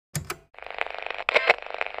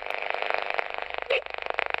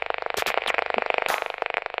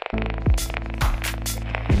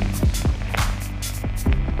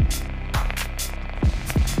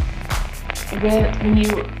when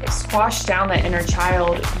you squash down that inner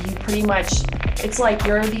child, you pretty much, it's like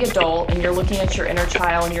you're the adult and you're looking at your inner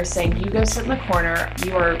child and you're saying, you go sit in the corner.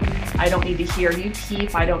 I don't need to hear you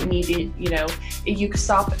peep. I don't need to, you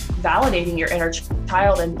stop validating your inner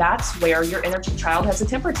child. And that's where your inner child has a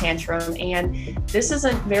temper tantrum. And this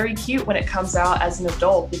isn't very cute when it comes out as an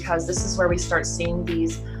adult, because this is where we start seeing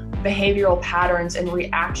these behavioral patterns and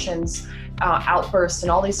reactions, outbursts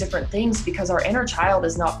and all these different things, because our inner child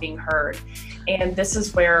is not being heard. And this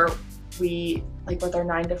is where we, like with our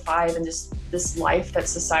 9 to 5 and just this life that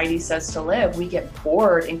society says to live, we get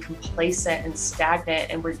bored and complacent and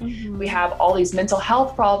stagnant, and we have all these mental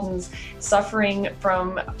health problems, suffering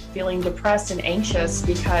from feeling depressed and anxious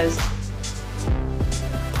because...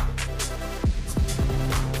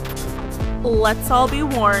 Let's all be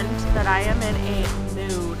warned that I am in a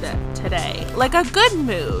mood today. Like a good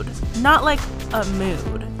mood, not like a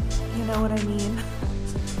mood. You know what I mean?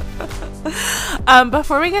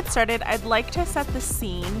 Before we get started, I'd like to set the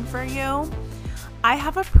scene for you. I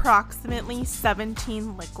have approximately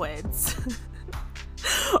 17 liquids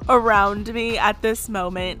around me at this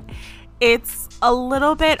moment. It's a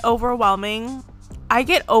little bit overwhelming. I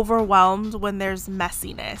get overwhelmed when there's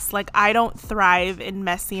messiness. Like, I don't thrive in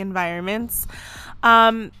messy environments.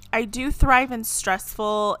 I do thrive in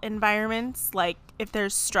stressful environments. Like, if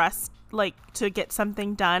there's stress, like, to get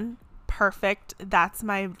something done, perfect. That's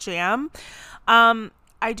my jam.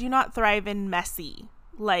 I do not thrive in messy.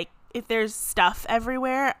 Like, if there's stuff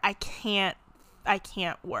everywhere, I can't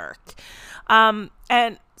work.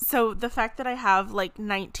 And so the fact that I have like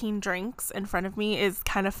 19 drinks in front of me is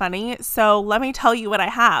kind of funny. So let me tell you what I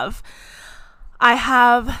have. I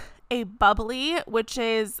have a bubbly, which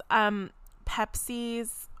is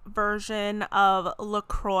Pepsi's version of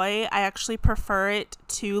LaCroix. I actually prefer it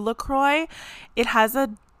to LaCroix. It has a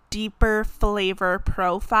deeper flavor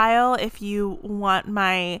profile, if you want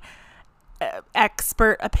my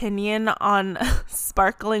expert opinion on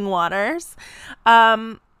sparkling waters.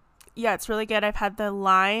 Yeah, it's really good. I've had the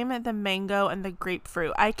lime, the mango, and the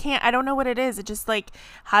grapefruit. I don't know what it is. It just like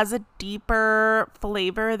has a deeper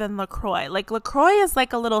flavor than LaCroix. Like LaCroix is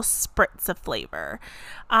like a little spritz of flavor.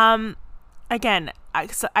 Again,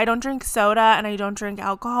 I don't drink soda and I don't drink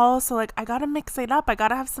alcohol. So like I gotta mix it up. I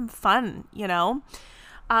gotta have some fun,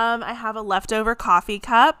 I have a leftover coffee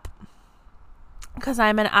cup because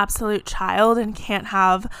I'm an absolute child and can't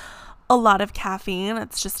have a lot of caffeine.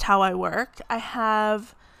 It's just how I work. I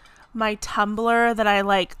have my tumbler that I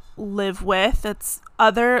like live with.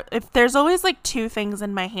 If there's always like two things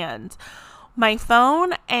in my hand, my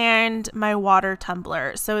phone and my water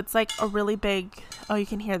tumbler. So it's like a really big, you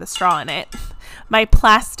can hear the straw in it. My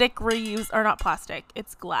plastic not plastic,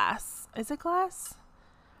 it's glass. Is it glass?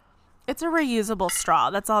 It's a reusable straw.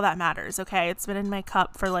 That's all that matters. Okay. It's been in my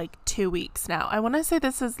cup for like 2 weeks now. I want to say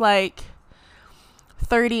this is like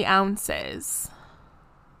 30 ounces.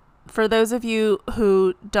 For those of you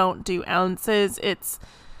who don't do ounces, it's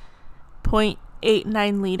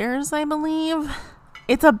 0.89 liters, I believe.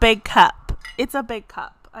 It's a big cup.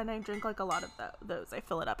 And I drink like a lot of those. I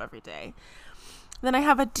fill it up every day. Then I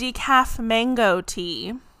have a decaf mango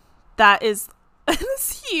tea that is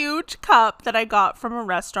this huge cup that I got from a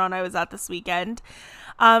restaurant I was at this weekend.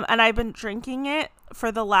 And I've been drinking it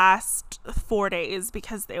for the last 4 days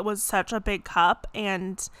because it was such a big cup.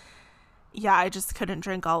 And yeah, I just couldn't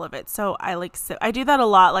drink all of it. So I do that a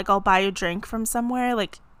lot. Like I'll buy a drink from somewhere,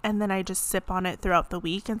 and then I just sip on it throughout the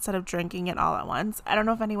week instead of drinking it all at once. I don't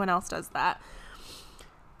know if anyone else does that.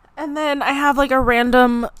 And then I have like a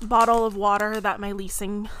random bottle of water that my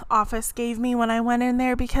leasing office gave me when I went in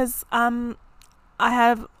there because I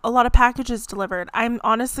have a lot of packages delivered. I'm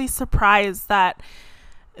honestly surprised that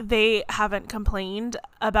they haven't complained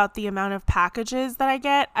about the amount of packages that I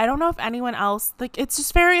get. I don't know if anyone else, it's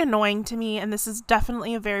just very annoying to me, and this is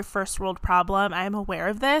definitely a very first world problem. I am aware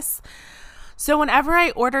of this. So whenever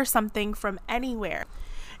I order something from anywhere,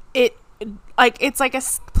 it's like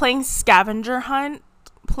playing a scavenger hunt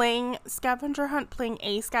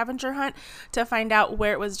to find out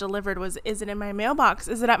where it was delivered. Is it in my mailbox?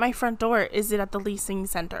 Is it at my front door? Is it at the leasing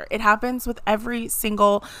center? It happens with every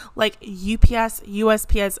single like UPS,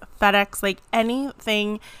 USPS, FedEx, like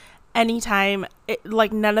anything, anytime.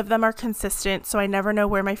 None of them are consistent, so I never know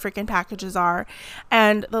where my freaking packages are.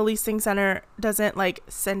 And the leasing center doesn't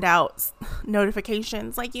send out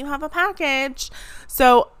notifications like you have a package.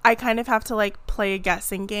 So I kind of have to play a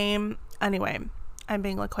guessing game. Anyway, I'm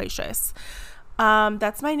being loquacious.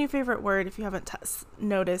 That's my new favorite word. If you haven't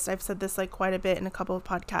noticed, I've said this quite a bit in a couple of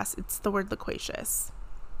podcasts. It's the word loquacious.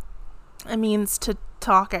 It means to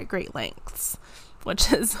talk at great lengths.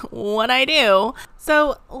 which is what I do.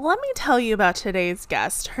 So let me tell you about today's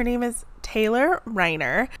guest. Her name is Taylor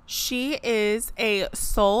Reiner. She is a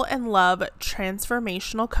soul and love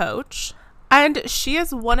transformational coach. And she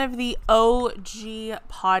is one of the OG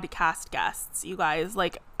podcast guests, you guys.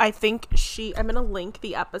 Like, I think I'm going to link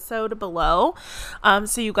the episode below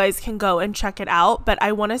so you guys can go and check it out. But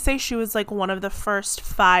I want to say she was like one of the first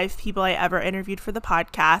 5 people I ever interviewed for the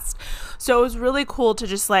podcast. So it was really cool to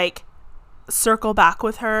just like circle back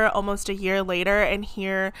with her almost a year later and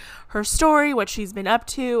hear her story, what she's been up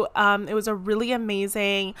to. It was a really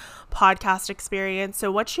amazing podcast experience.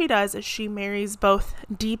 So what she does is she marries both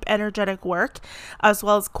deep energetic work as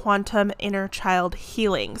well as quantum inner child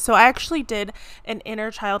healing. So I actually did an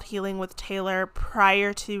inner child healing with Taylor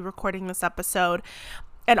prior to recording this episode.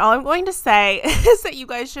 And all I'm going to say is that you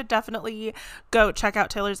guys should definitely go check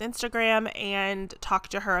out Taylor's Instagram and talk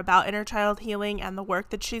to her about inner child healing and the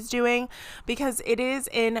work that she's doing, because it is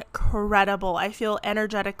incredible. I feel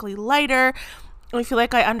energetically lighter. I feel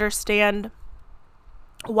like I understand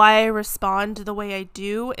why I respond the way I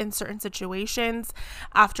do in certain situations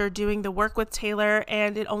after doing the work with Taylor.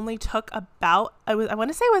 And it only took about, I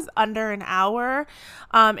want to say it was under an hour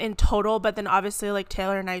in total, but then obviously like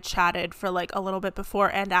Taylor and I chatted for like a little bit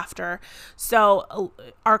before and after. So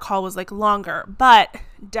our call was like longer, but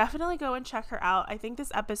definitely go and check her out. I think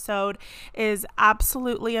this episode is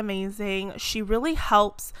absolutely amazing. She really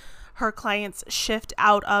helps her clients shift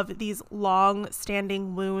out of these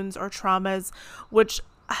long-standing wounds or traumas, which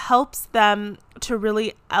helps them to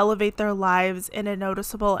really elevate their lives in a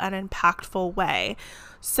noticeable and impactful way.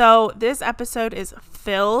 So this episode is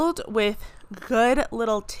filled with good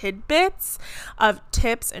little tidbits of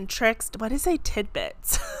tips and tricks. What did I say?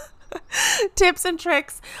 Tidbits. Tips and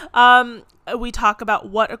tricks. We talk about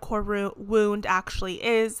what a core wound actually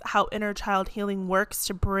is, how inner child healing works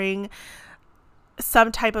to bring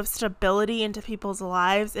some type of stability into people's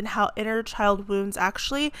lives, and how inner child wounds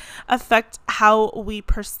actually affect how we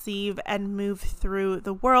perceive and move through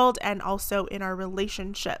the world and also in our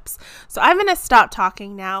relationships. So I'm going to stop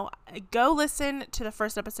talking now. Go listen to the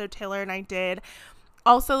first episode Taylor and I did.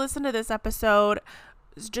 Also listen to this episode.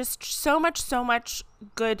 Just so much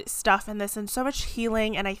good stuff in this and so much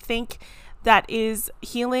healing. And I think that is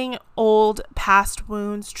healing old past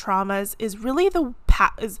wounds, traumas is really the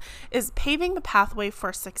is paving the pathway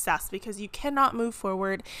for success, because you cannot move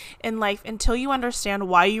forward in life until you understand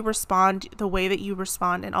why you respond the way that you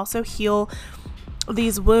respond, and also heal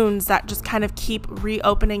these wounds that just kind of keep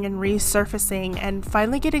reopening and resurfacing. And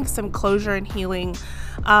finally getting some closure and healing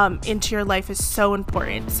into your life is so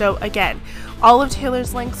important. So again, all of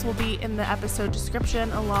Taylor's links will be in the episode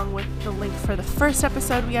description, along with the link for the first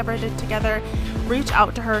episode we ever did together. Reach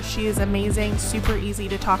out to her. She is amazing, super easy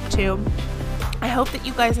to talk to. I hope that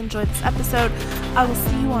you guys enjoyed this episode. I will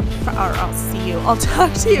see you I'll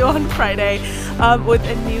talk to you on Friday with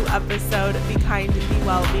a new episode. Be kind, be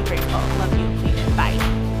well, be grateful. Love you, mean it. Bye.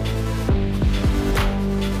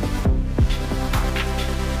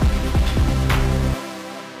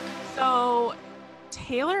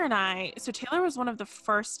 So Taylor was one of the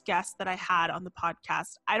first guests that I had on the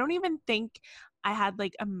podcast. I don't even think I had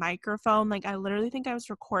like a microphone. Like I literally think I was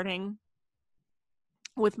recording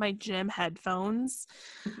with my gym headphones.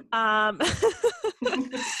 So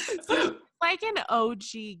like an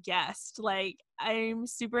OG guest. Like I'm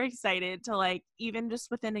super excited to like, even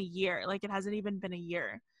just within a year, like it hasn't even been a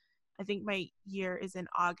year. I think my year is in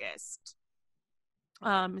August.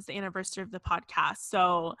 Is the anniversary of the podcast.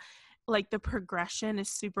 So like the progression is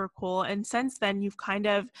super cool. And since then you've kind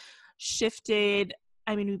of shifted.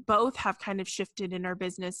 I mean, we both have kind of shifted in our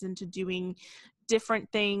business into doing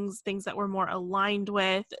different things that we're more aligned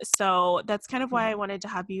with. So that's kind of why I wanted to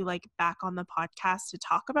have you like back on the podcast to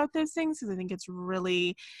talk about those things, because I think it's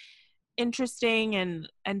really interesting and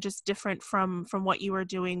just different from what you were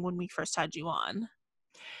doing when we first had you on.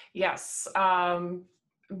 Yes.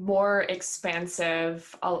 More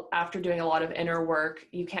expansive. After doing a lot of inner work,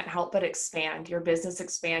 you can't help but expand. Your business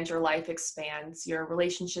expands, your life expands, your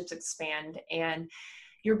relationships expand, and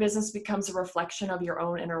your business becomes a reflection of your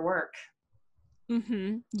own inner work.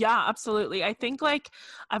 Mm-hmm. Yeah, absolutely. I think like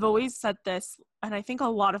I've always said this, and I think a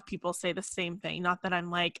lot of people say the same thing. Not that I'm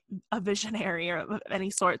like a visionary or of any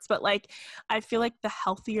sorts, but like I feel like the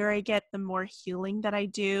healthier I get, the more healing that I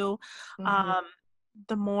do,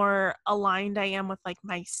 the more aligned I am with like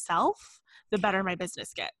myself, the better my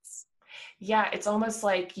business gets. Yeah, it's almost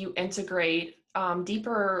like you integrate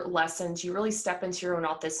deeper lessons. You really step into your own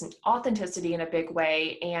authenticity in a big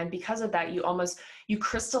way. And because of that, you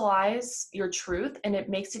crystallize your truth, and it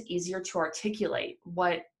makes it easier to articulate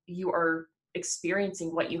what you are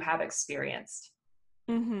experiencing, what you have experienced.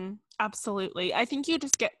 Absolutely. I think you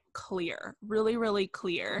just get clear, really, really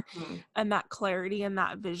clear. Mhm. And that clarity and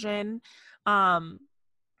that vision um,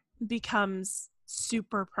 becomes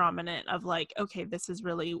super prominent of like, okay, this is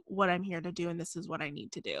really what I'm here to do and this is what I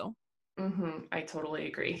need to do. I totally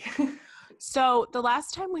agree. So the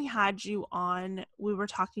last time we had you on, we were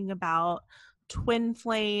talking about twin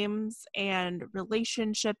flames and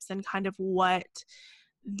relationships and kind of what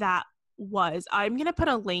that was. I'm going to put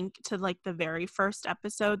a link to like the very first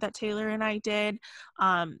episode that Taylor and I did.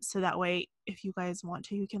 So that way, if you guys want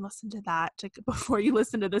to, you can listen to that before you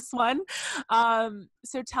listen to this one.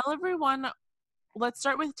 So tell everyone, let's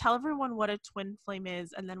start with tell everyone what a twin flame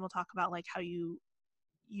is, and then we'll talk about like how you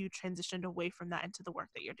transitioned away from that into the work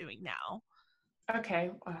that you're doing now.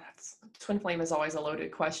 Okay, twin flame is always a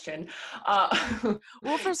loaded question.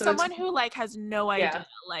 Well, for So someone who like has no idea, yeah,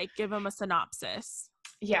 like give them a synopsis.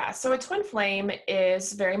 yeah. So a twin flame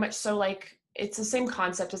is very much so like it's the same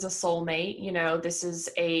concept as a soulmate. You know, this is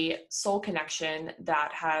a soul connection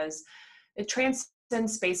that has it transcends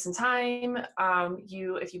space and time.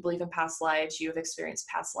 If you believe in past lives, you have experienced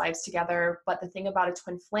past lives together. But the thing about a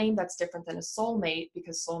twin flame that's different than a soulmate,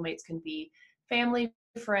 because soulmates can be family,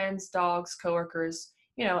 friends, dogs, coworkers.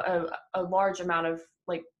 You know, a large amount of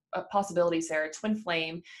like possibilities there. A twin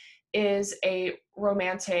flame is a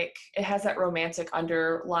romantic, it has that romantic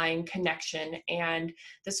underlying connection, and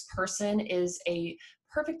this person is a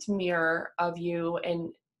perfect mirror of you,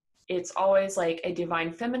 and it's always like a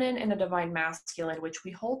divine feminine and a divine masculine, which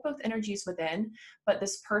we hold both energies within. But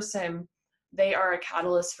this person, they are a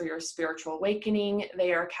catalyst for your spiritual awakening.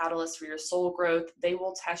 They are a catalyst for your soul growth. They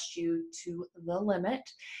will test you to the limit.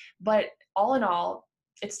 But all in all,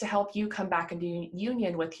 it's to help you come back into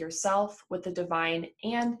union with yourself, with the divine.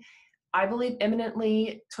 And I believe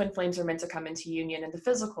eminently twin flames are meant to come into union in the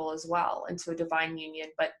physical as well, into a divine union.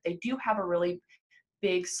 But they do have a really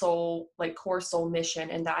big soul, like core soul mission,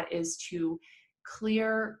 and that is to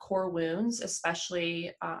clear core wounds, especially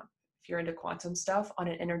if you're into quantum stuff on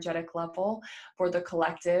an energetic level for the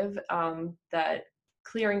collective. That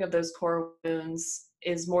clearing of those core wounds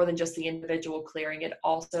is more than just the individual clearing, it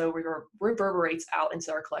also reverberates out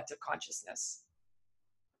into our collective consciousness.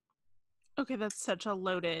 Okay, that's such a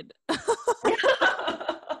loaded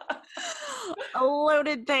a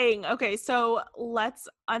loaded thing. Okay, so let's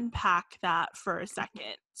unpack that for a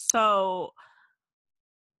second. So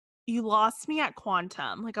you lost me at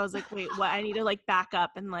quantum. Like I was like, wait, what? I need to like back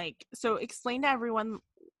up and like so explain to everyone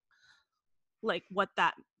like what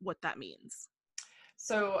that means.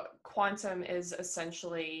 So quantum is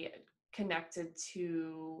essentially connected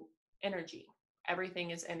to energy. Everything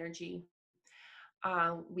is energy.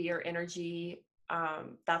 We are energy.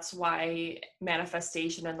 That's why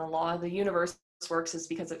manifestation and the law of the universe works, is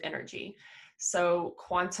because of energy. So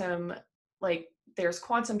quantum, like there's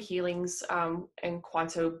quantum healings and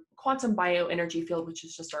quantum bioenergy field, which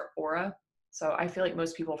is just our aura. So I feel like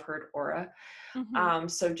most people have heard aura.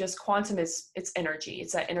 So just quantum it's energy.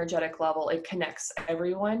 It's that energetic level. It connects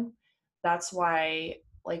everyone. That's why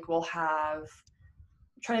like we'll have,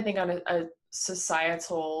 I'm trying to think on a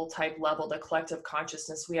societal type level, the collective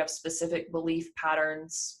consciousness, we have specific belief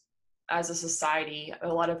patterns as a society, a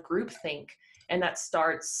lot of groupthink, and that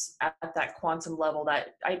starts at that quantum level.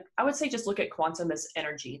 That I would say just look at quantum as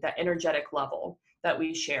energy, that energetic level that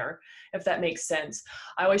we share, if that makes sense.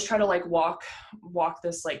 I always try to like walk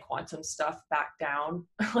this like quantum stuff back down,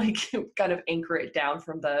 like kind of anchor it down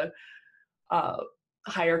from the uh,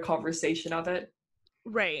 higher conversation of it.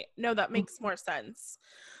 Right. No, that makes more sense.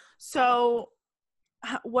 So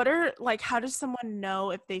what are like how does someone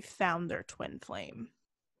know if they found their twin flame?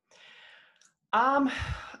 Um,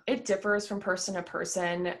 it differs from person to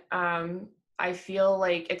person. I feel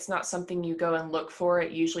like it's not something you go and look for.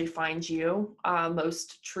 It usually finds you.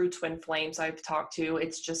 Most true twin flames I've talked to,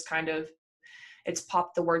 it's just kind of,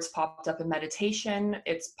 the words popped up in meditation.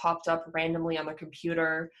 It's popped up randomly on their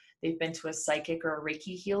computer. They've been to a psychic or a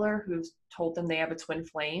Reiki healer who's told them they have a twin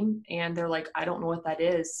flame, and they're like, I don't know what that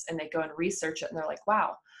is. And they go and research it, and they're like,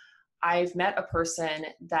 wow, I've met a person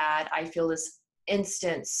that I feel this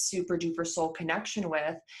instant super duper soul connection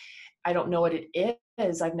with. I don't know what it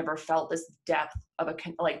is. I've never felt this depth of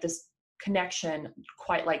like this connection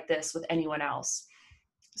quite like this with anyone else.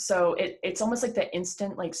 So it's almost like the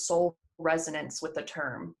instant like soul resonance with the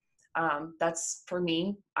term. That's for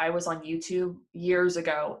me. I was on YouTube years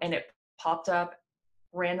ago and it popped up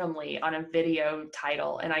randomly on a video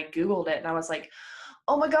title, and I Googled it and I was like,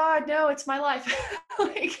 oh my God, no, it's my life.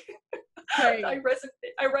 Like, Right. I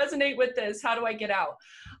resonate with this. How do I get out?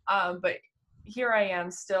 But here I am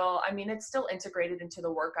still. I mean, it's still integrated into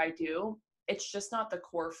the work I do. It's just not the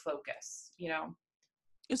core focus, you know?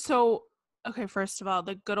 So, okay, first of all,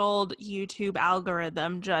 the good old YouTube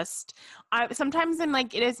algorithm just I sometimes I'm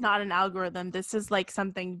like it is not an algorithm. This is like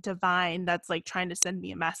something divine that's like trying to send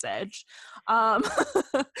me a message. Um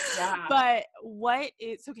Yeah. but what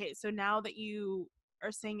is okay, so now that you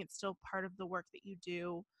are saying it's still part of the work that you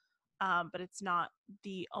do, but it's not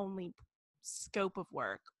the only scope of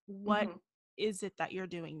work, what Mhm. is it that you're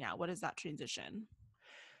doing now? What is that transition?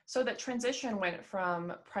 So that transition went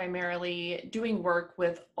from primarily doing work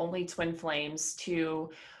with only twin flames to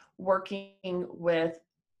working with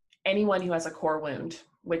anyone who has a core wound,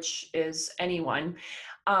 which is anyone.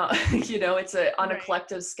 It's on a Right.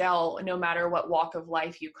 collective scale, no matter what walk of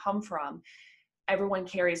life you come from. Everyone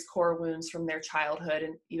carries core wounds from their childhood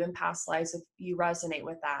and even past lives if you resonate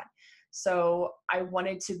with that. So I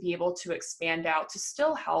wanted to be able to expand out to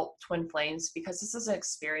still help twin flames because this is an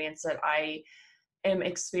experience that I am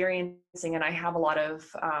experiencing and I have a lot of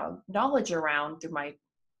knowledge around through my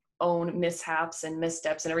own mishaps and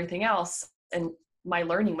missteps and everything else and my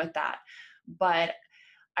learning with that. But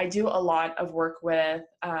I do a lot of work with,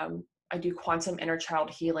 I do quantum inner child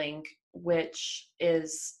healing, which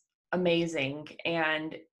is amazing.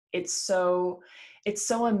 And it's so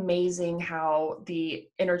amazing how the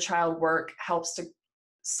inner child work helps to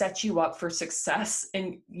set you up for success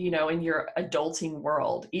in your adulting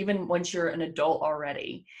world, even once you're an adult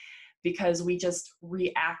already, because we just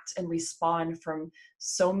react and respond from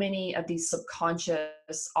so many of these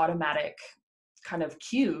subconscious automatic kind of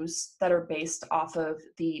cues that are based off of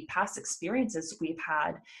the past experiences we've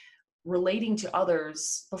had relating to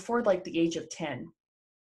others before like the age of 10.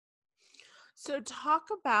 So talk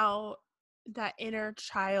about that inner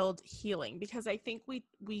child healing, because I think we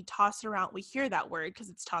toss around, we hear that word because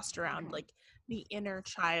it's tossed around, Mhm. like the inner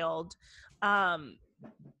child. Um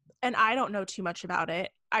and I don't know too much about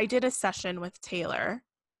it. I did a session with Taylor,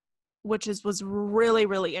 which was really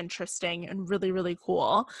really interesting and really really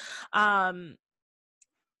cool. Um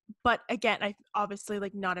but again, I obviously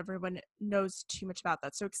like not everyone knows too much about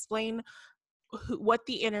that. So explain what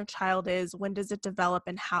the inner child is, when does it develop,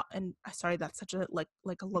 and how, and sorry that's such a like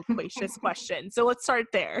a loquacious question, so let's start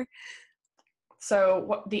there.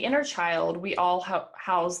 So the inner child, we all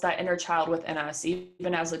house that inner child within us,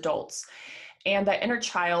 even as adults. And that inner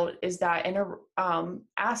child is that inner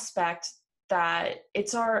aspect that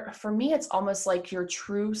for me, it's almost like your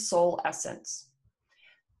true soul essence.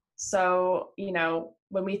 So,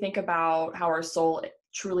 when we think about how our soul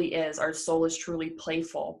truly is, our soul is truly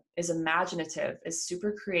playful, is imaginative, is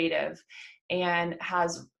super creative, and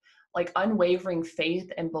has like unwavering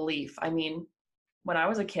faith and belief. I mean, when I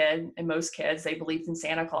was a kid, and most kids, they believed in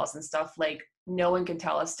Santa Claus and stuff, like no one can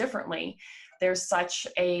tell us differently. There's such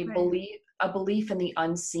Right. a belief in the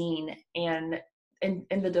unseen and in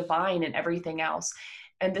the divine and everything else.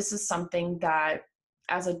 And this is something that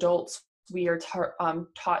as adults we are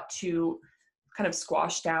taught to kind of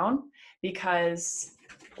squash down, because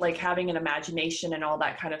like having an imagination and all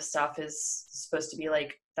that kind of stuff is supposed to be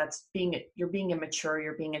like you're being immature,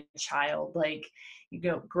 you're being a child, like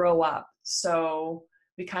grow up. So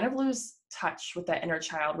we kind of lose touch with that inner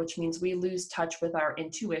child, which means we lose touch with our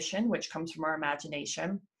intuition, which comes from our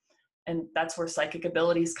imagination, and that's where psychic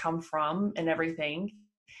abilities come from and everything.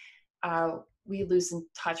 We lose in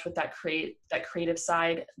touch with that creative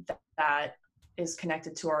side that is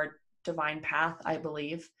connected to our divine path, I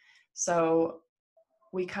believe. So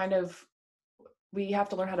we kind of we have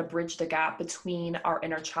to learn how to bridge the gap between our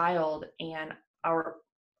inner child and our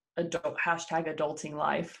adulting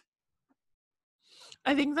life.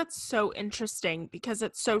 I think that's so interesting because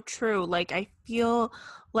it's so true. Like I feel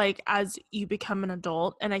like as you become an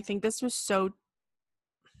adult, and I think this was so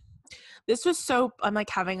I'm like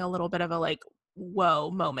having a little bit of a like whoa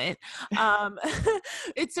moment. um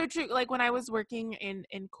it's so true. Like when I was working in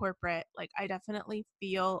corporate, like I definitely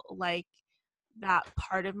feel like that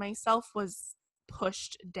part of myself was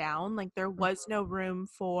pushed down. Like there was no room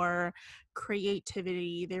for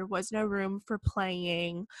creativity, there was no room for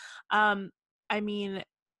playing. I mean,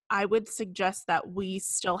 I would suggest that we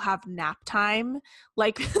still have nap time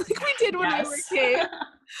like like we did when we were Yes. kids.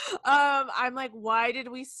 I'm like, why did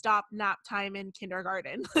we stop nap time in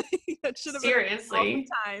kindergarten? Like, that should have been all the Seriously.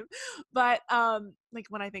 time. But like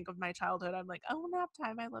when I think of my childhood, I'm like, oh, nap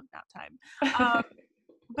time, I love nap time. um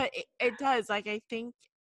but it does, like I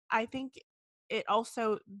think it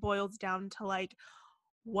also boils down to like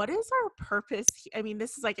what is our purpose I mean,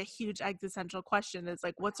 this is like a huge existential question. It's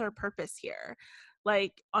like, what's our purpose here,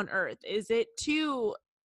 like on earth? Is it to,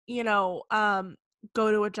 you know um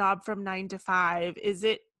go to a job from 9 to 5? Is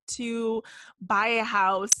it to buy a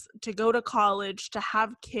house, to go to college, to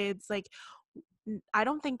have kids? Like I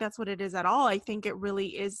don't think that's what it is at all. I think it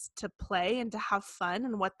really is to play and to have fun,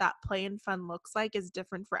 and what that play and fun looks like is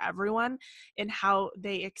different for everyone and how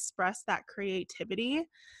they express that creativity.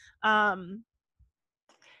 Um,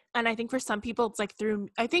 and I think for some people it's like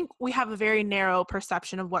I think we have a very narrow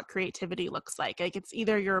perception of what creativity looks like it's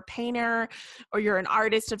either you're a painter or you're an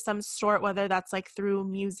artist of some sort, whether that's like through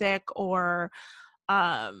music or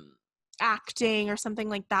um acting or something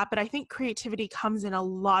like that. But I think creativity comes in a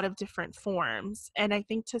lot of different forms, and I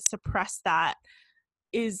think to suppress that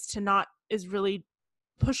is really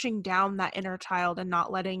pushing down that inner child and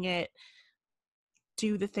not letting it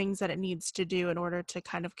do the things that it needs to do in order to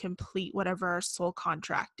kind of complete whatever our soul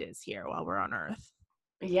contract is here while we're on earth.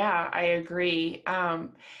 Yeah, I agree.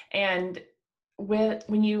 And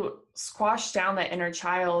when you squash down that inner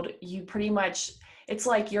child, you pretty much, it's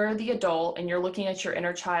like you're the adult and you're looking at your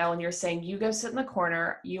inner child and you're saying, you go sit in the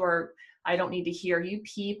corner. I don't need to hear you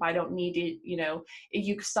peep. I don't need to,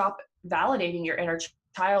 you stop validating your inner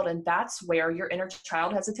child. And that's where your inner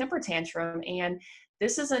child has a temper tantrum. And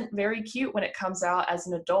this isn't very cute when it comes out as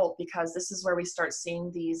an adult, because this is where we start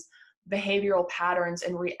seeing these behavioral patterns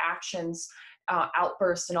and reactions,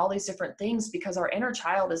 outbursts and all these different things, because our inner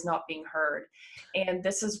child is not being heard. And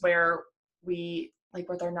this is where we, like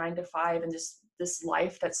with our 9 to 5 and just this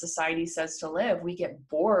life that society says to live, we get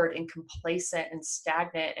bored and complacent and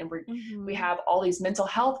stagnant, and we have all these mental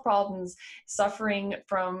health problems, suffering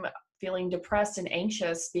from feeling depressed and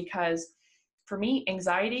anxious. Because for me,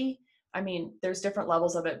 anxiety, I mean, there's different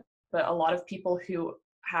levels of it, but a lot of people who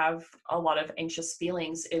have a lot of anxious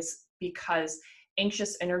feelings is because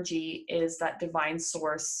anxious energy is that divine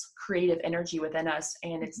source, creative energy within us,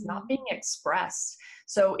 and it's not being expressed.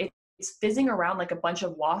 So it's fizzing around like a bunch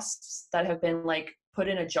of wasps that have been like put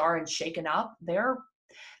in a jar and shaken up. They're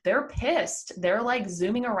pissed. They're like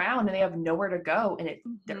zooming around and they have nowhere to go, and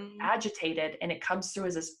they're agitated, and it comes through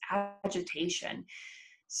as this agitation.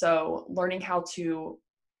 So learning how to,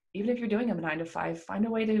 even if you're doing a 9 to 5, find a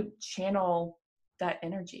way to channel that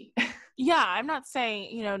energy. Yeah, I'm not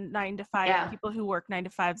saying, 9 to 5 people who work 9 to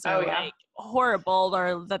 5s are like horrible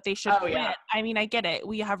or that they should quit. Yeah. I mean, I get it.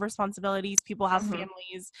 We have responsibilities. People have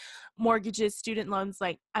families, mortgages, student loans.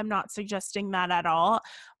 Like, I'm not suggesting that at all.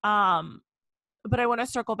 But I want to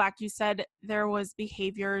circle back. You said there was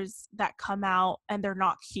behaviors that come out and they're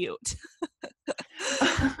not cute.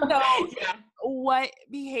 So what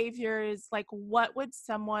behaviors, like what would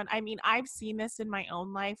someone, I mean, I've seen this in my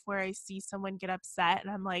own life where I see someone get upset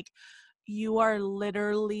and I'm like, you are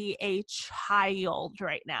literally a child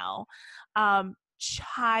right now.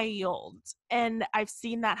 Child. And I've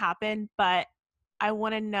seen that happen, but I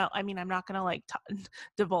want to know, I mean, I'm not going to like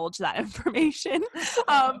divulge that information,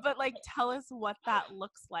 but like tell us what that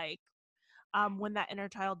looks like when that inner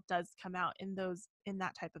child does come out in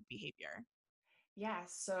that type of behavior. Yeah.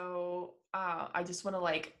 So I just want to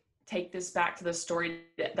like take this back to the story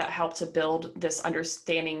that helped to build this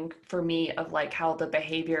understanding for me of like how the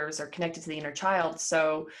behaviors are connected to the inner child.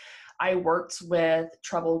 So I worked with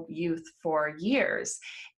troubled youth for years,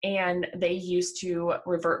 and they used to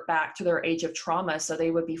revert back to their age of trauma. So they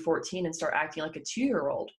would be 14 and start acting like a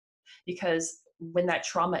 2-year-old, because when that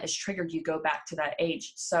trauma is triggered, you go back to that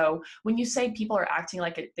age. So when you say people are acting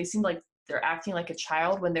like they seem like they're acting like a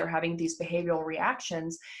child when they're having these behavioral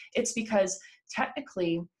reactions, it's because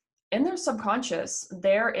technically in their subconscious,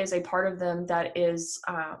 there is a part of them that is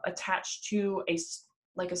attached to a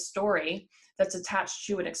story that's attached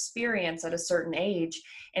to an experience at a certain age.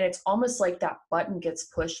 And it's almost like that button gets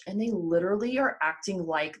pushed and they literally are acting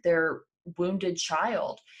like their wounded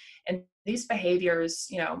child. And these behaviors,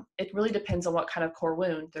 it really depends on what kind of core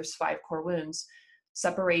wound. There's 5 core wounds: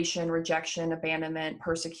 separation, rejection, abandonment,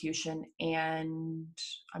 persecution, and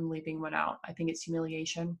I'm leaving one out. I think it's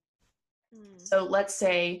humiliation. So let's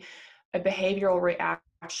say a behavioral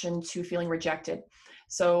reaction to feeling rejected.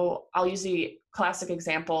 So I'll use the classic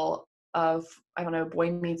example of, I don't know,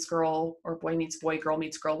 boy meets girl or boy meets boy, girl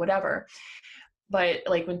meets girl, whatever. But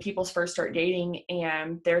like when people first start dating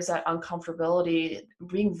and there's that uncomfortability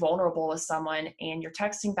being vulnerable with someone, and you're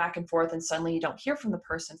texting back and forth and suddenly you don't hear from the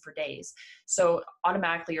person for days. So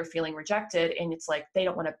automatically you're feeling rejected, and it's like, they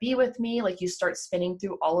don't want to be with me. Like you start spinning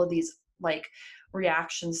through all of these like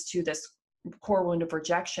reactions to this core wound of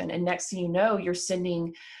rejection. And next thing you know,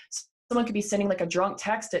 someone could be sending like a drunk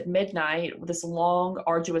text at midnight with this long,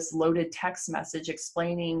 arduous, loaded text message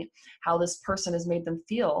explaining how this person has made them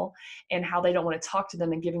feel and how they don't want to talk to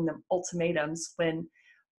them, and giving them ultimatums when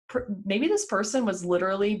maybe this person was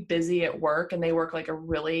literally busy at work and they work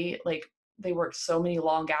they work so many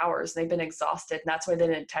long hours. They've been exhausted, and that's why they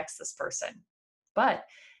didn't text this person. But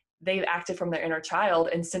they acted from their inner child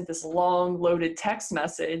and sent this long loaded text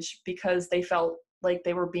message because they felt like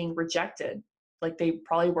they were being rejected, like they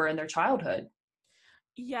probably were in their childhood.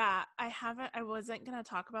 Yeah, I wasn't gonna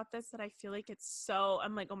talk about this, but I feel like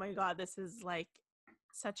I'm like, oh my God, this is like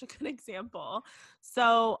such a good example.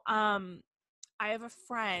 So, I have a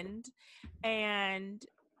friend, and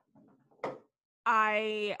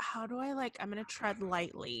I'm gonna tread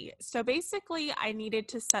lightly. So basically, I needed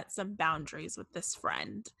to set some boundaries with this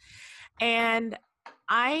friend. And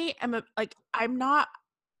I'm not,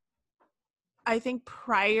 I think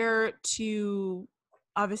prior to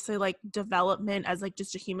obviously like development as like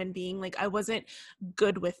just a human being, like I wasn't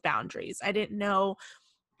good with boundaries. I didn't know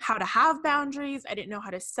how to have boundaries. I didn't know how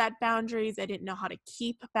to set boundaries. I didn't know how to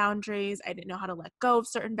keep boundaries. I didn't know how to let go of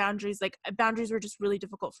certain boundaries. Like boundaries were just really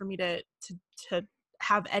difficult for me to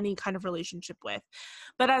have any kind of relationship with.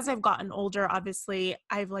 But as I've gotten older, obviously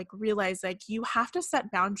I've like realized like you have to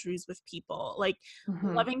set boundaries with people. Like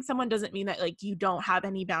Mm-hmm. loving someone doesn't mean that like you don't have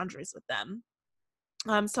any boundaries with them.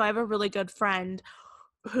 So I have a really good friend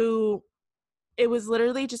who, it was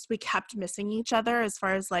literally just we kept missing each other. As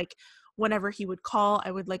far as like whenever he would call,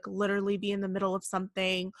 I would like literally be in the middle of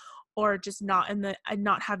something, or just not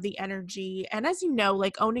have the energy. And as you know,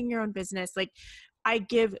 like owning your own business, like I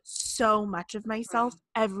give so much of myself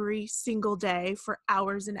every single day for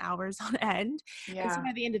hours and hours on end. And so Yeah.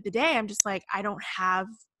 by the end of the day, I'm just like, I don't have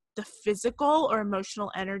the physical or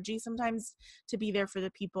emotional energy sometimes to be there for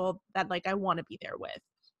the people that like I want to be there with.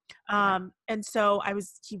 Yeah. And so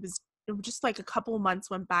he was just like a couple months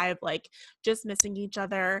went by of like just missing each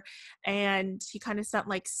other. And he kind of sent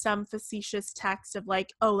like some facetious text of like,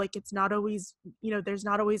 oh, like it's not always, there's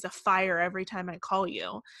not always a fire every time I call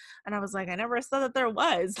you. And I was like, I never said that there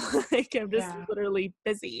was. Like, I'm just Yeah. literally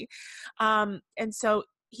busy. And so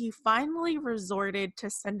he finally resorted to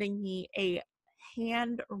sending me a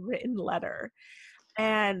handwritten letter.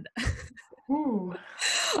 And Ooh.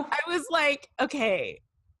 I was like, okay,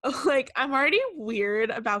 like I'm already weird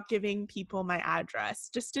about giving people my address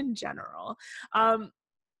just in general. Um,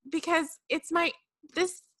 because it's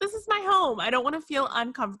this is my home. I don't want to feel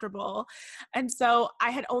uncomfortable. And so I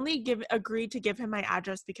had only agreed to give him my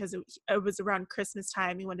address because it was around Christmas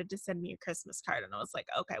time. He wanted to send me a Christmas card, and I was like,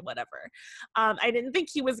 okay, whatever. I didn't think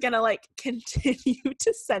he was gonna like continue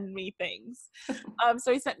to send me things.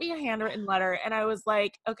 So he sent me a handwritten letter, and I was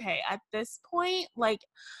like, okay, at this point, like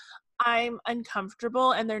I'm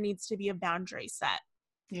uncomfortable and there needs to be a boundary set.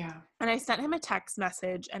 Yeah. And I sent him a text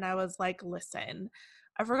message, and I was like, listen,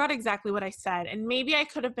 I forgot exactly what I said. And maybe I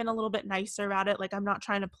could have been a little bit nicer about it. Like, I'm not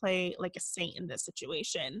trying to play like a saint in this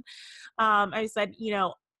situation. I said,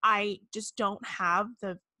 I just don't have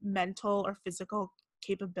the mental or physical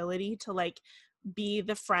capability to like be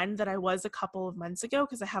the friend that I was a couple of months ago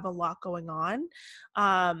because I have a lot going on.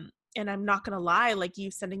 And I'm not going to lie, like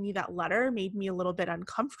you sending me that letter made me a little bit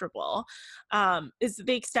uncomfortable. Is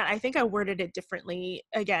the extent, I think I worded it differently.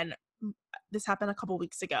 Again, this happened a couple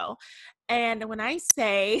weeks ago. And when I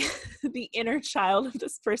say the inner child of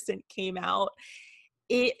this person came out,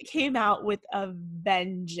 it came out with a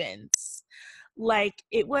vengeance. Like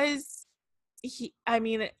it was, I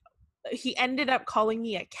mean, he ended up calling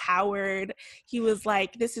me a coward. He was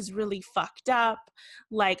like, this is really fucked up.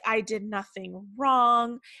 Like, I did nothing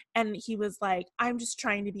wrong. And he was like, I'm just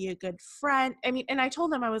trying to be a good friend. I mean, and I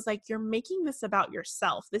told him, I was like, you're making this about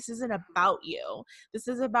yourself. This isn't about you. This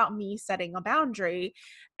is about me setting a boundary.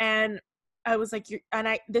 And I was like,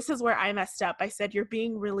 this is where I messed up. I said, you're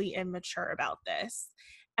being really immature about this.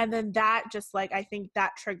 And then that just like, I think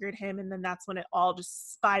that triggered him. And then that's when it all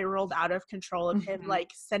just spiraled out of control of him, Mm-hmm. like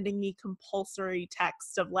sending me compulsory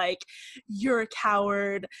texts of like, you're a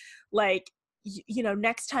coward. Like,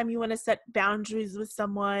 next time you want to set boundaries with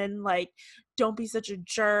someone, like, don't be such a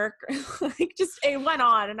jerk. Like, just, it went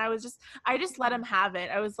on. And I just let him have it.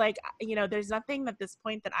 I was like, there's nothing at this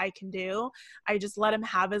point that I can do. I just let him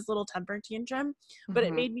have his little temper tantrum. But it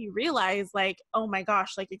Mm-hmm. made me realize, like, oh my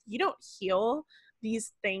gosh, like, if you don't heal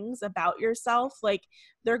these things about yourself, like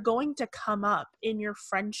they're going to come up in your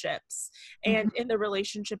friendships Mm-hmm. and in the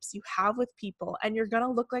relationships you have with people, and you're going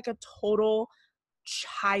to look like a total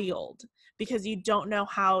child because you don't know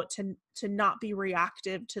how to not be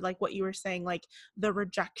reactive to like what you were saying, like the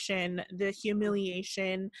rejection, the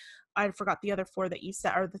humiliation. I forgot the other four that you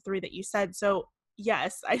said, or the three that you said. So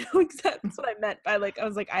yes, I know exactly that's what I meant by like, I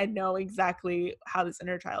was like, I know exactly how this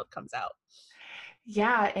inner child comes out.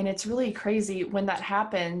 Yeah, and it's really crazy when that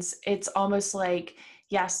happens. It's almost like,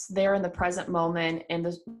 yes, they're in the present moment in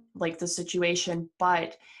the situation,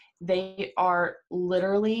 but they are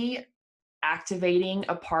literally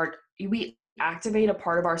we activate a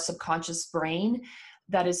part of our subconscious brain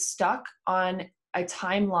that is stuck on a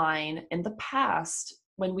timeline in the past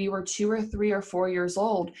when we were 2 or 3 or 4 years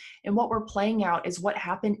old. And what we're playing out is what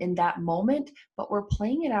happened in that moment, but we're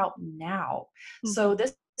playing it out now. So Mhm.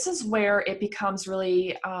 this is where it becomes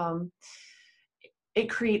really, it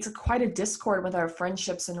creates quite a discord with our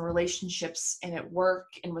friendships and relationships and at work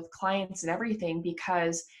and with clients and everything,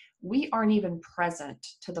 because we aren't even present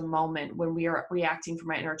to the moment when we are reacting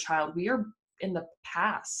from our inner child. We are in the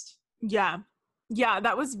past. Yeah. Yeah,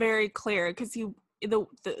 that was very clear because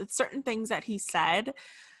the certain things that he said,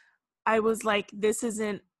 I was like, this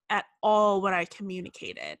isn't at all what I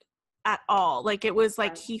communicated at all. Like it was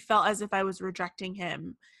like he felt as if I was rejecting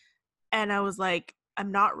him. And I was like,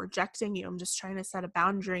 I'm not rejecting you. I'm just trying to set a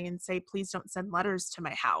boundary and say, please don't send letters to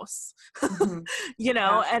my house. Mm-hmm. You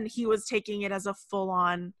know, Yeah. and he was taking it as a full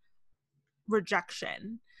on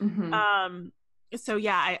rejection. Mm-hmm. Um, so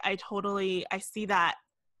yeah, I totally I see that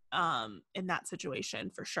in that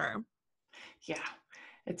situation for sure. Yeah.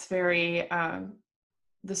 It's very,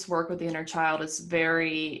 this work with the inner child is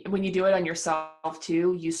very, when you do it on yourself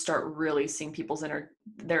too, you start really seeing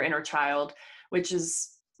their inner child, which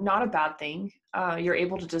is not a bad thing. You're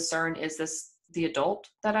able to discern, is this the adult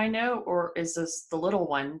that I know, or is this the little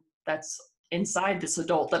one that's inside this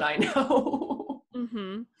adult that I know?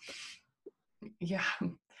 Mm-hmm. Yeah.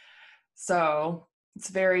 So it's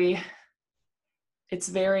very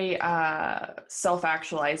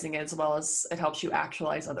self-actualizing, as well as it helps you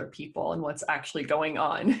actualize other people and what's actually going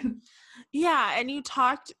on. Yeah, and you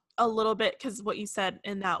talked a little bit because what you said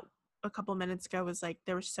in that a couple minutes ago was like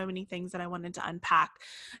there were so many things that I wanted to unpack.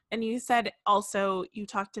 And you said also you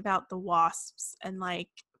talked about the wasps and like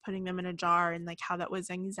putting them in a jar and like how that was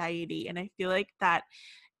anxiety. And I feel like that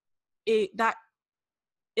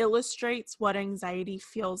illustrates what anxiety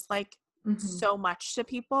feels like Mm-hmm. so much to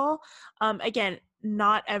people. Again,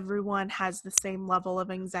 not everyone has the same level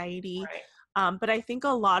of anxiety. Right. But I think a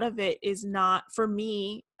lot of it is not for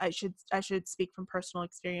me. I should speak from personal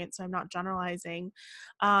experience, so I'm not generalizing.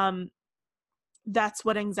 Um, that's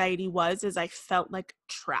what anxiety was. Is I felt like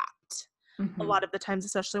trapped a Mm-hmm. lot of the times,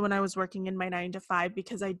 especially when I was working in my 9 to 5,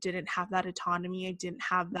 because I didn't have that autonomy. I didn't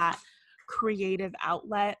have that creative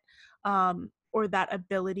outlet, or that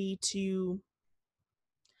ability to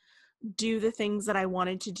do the things that I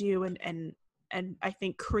wanted to do and I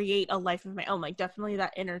think create a life of my own. Like definitely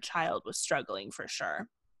that inner child was struggling for sure.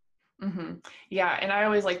 Mm-hmm. Yeah, and I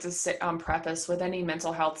always like to say, preface with any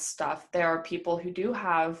mental health stuff, there are people who do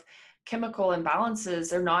have chemical imbalances.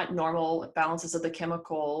 They're not normal balances of the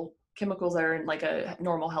chemicals that are in like a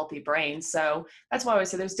normal healthy brain. So that's why I always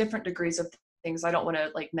say there's different degrees of things. I don't want to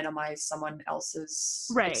like minimize someone else's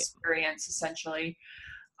Right. experience, essentially.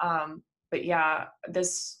 But yeah,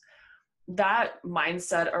 that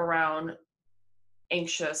mindset around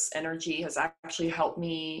anxious energy has actually helped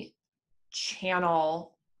me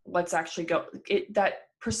channel what's actually that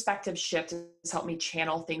perspective shift has helped me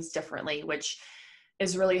channel things differently, which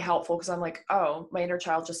is really helpful, because I'm like, oh,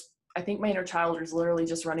 I think my inner child is literally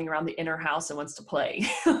just running around the inner house and wants to play.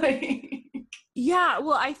 Yeah,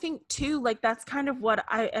 well, I think too, like that's kind of what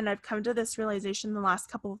I've come to this realization in the last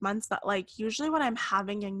couple of months that like usually when I'm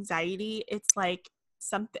having anxiety, it's like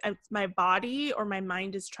something my body or my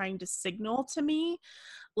mind is trying to signal to me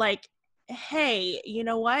like, hey, you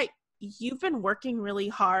know what? You've been working really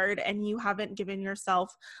hard and you haven't given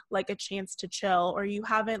yourself like a chance to chill, or you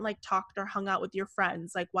haven't like talked or hung out with your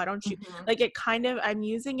friends. Like, why don't you Mm-hmm. like it kind of, I'm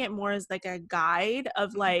using it more as like a guide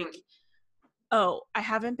of like, oh, I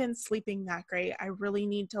haven't been sleeping that great. I really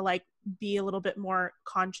need to like be a little bit more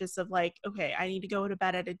conscious of like, okay, I need to go to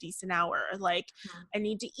bed at a decent hour. Or, like Mm-hmm. I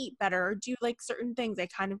need to eat better or do like certain things. I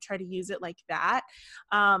kind of try to use it like that.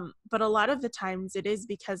 But a lot of the times it is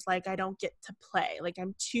because like I don't get to play. Like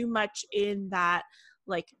I'm too much in that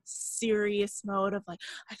like serious mode of like,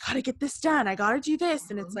 I gotta get this done. I gotta do this.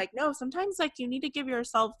 And it's Mm-hmm. like, no, sometimes like you need to give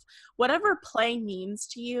yourself whatever play means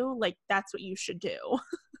to you. Like that's what you should do.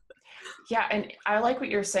 Yeah, and I like what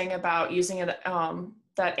you're saying about using it,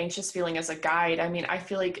 that anxious feeling as a guide. I mean, I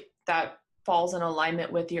feel like that falls in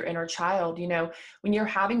alignment with your inner child. You know, when you're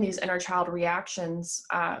having these inner child reactions,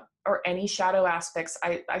 or any shadow aspects,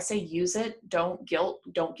 I say use it. Don't guilt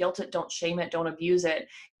it. Don't shame it. Don't abuse it.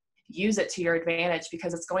 Use it to your advantage,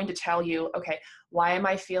 because it's going to tell you, okay, why am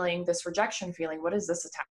I feeling this rejection feeling? What is this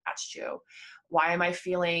attached to? Why am I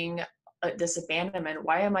feeling this abandonment?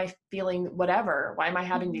 Why am I feeling whatever? Why am I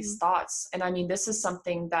having these Mhm. thoughts? And I mean, this is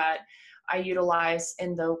something that I utilize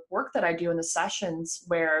in the work that I do in the sessions,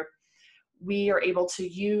 where we are able to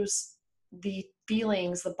use the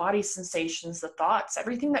feelings, the body sensations, the thoughts,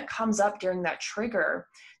 everything that comes up during that trigger,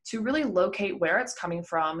 to really locate where it's coming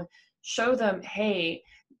from, show them, hey,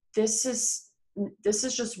 this is this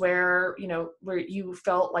is just where, where you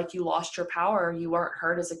felt like you lost your power, you weren't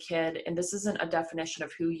heard as a kid, and this isn't a definition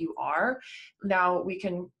of who you are. Now we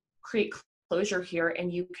can create closure here,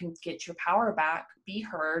 and you can get your power back, be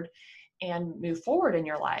heard, and move forward in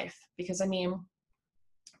your life. Because I mean,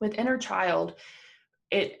 with inner child,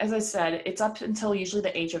 as I said, it's up until usually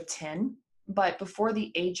the age of 10. But before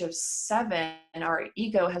the age of 7, our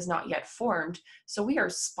ego has not yet formed. So we are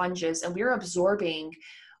sponges, and we're absorbing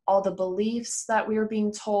all the beliefs that we are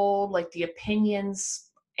being told, like the opinions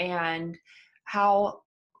and how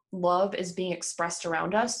love is being expressed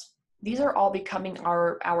around us. These are all becoming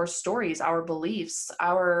our stories, our beliefs,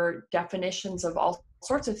 our definitions of all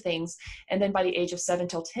sorts of things. And then by the age of 7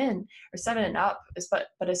 till 10, or 7 and up, but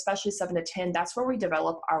especially 7 to 10, that's where we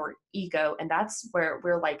develop our ego. And that's where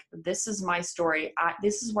we're like, this is my story.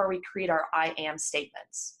 This is where we create our I am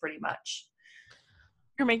statements, pretty much.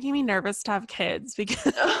 You're making me nervous to have kids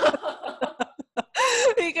because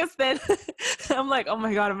because then I'm like, oh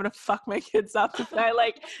my God, I'm gonna fuck my kids up if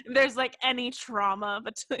there's like any trauma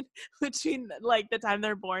between like the time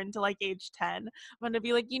they're born to like age 10. I'm gonna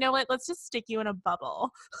be like, you know what? Let's just stick you in a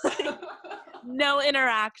bubble. No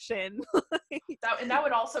interaction. that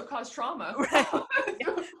would also cause trauma. Right.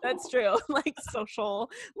 Yeah, that's true. Like social,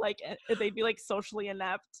 like they'd be like socially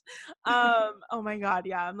inept. Oh my God.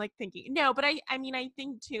 Yeah. I'm like thinking, no, but I mean, I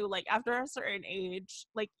think too, like after a certain age,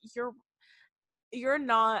 like you're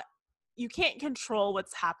not, you can't control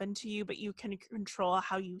what's happened to you, but you can control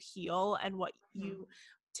how you heal and what you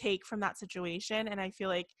take from that situation. And I feel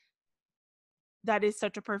like that is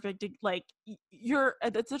such a perfect, like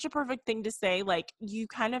that's such a perfect thing to say. Like you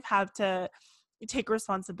kind of have to take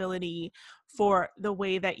responsibility for the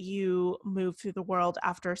way that you move through the world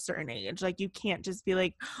after a certain age. Like you can't just be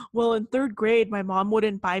like, well, in 3rd grade, my mom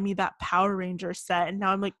wouldn't buy me that Power Ranger set, and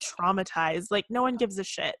now I'm like traumatized. Like no one gives a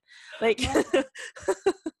shit. Like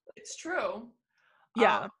it's true.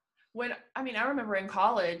 Yeah. I remember in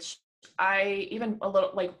college, I even a little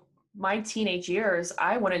like my teenage years,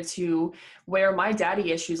 I wanted to wear my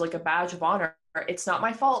daddy issues like a badge of honor. It's not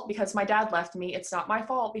my fault because my dad left me. It's not my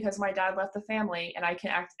fault because my dad left the family, and I can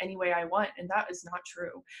act any way I want. And that is not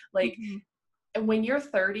true. Like, and when you're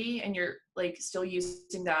 30 and you're like still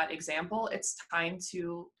using that example, it's time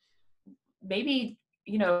to maybe,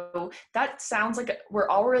 that sounds like we're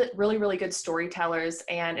all really, really good storytellers.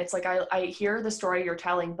 And it's like, I hear the story you're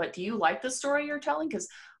telling, but do you like the story you're telling? Because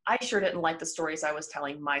I sure didn't like the stories I was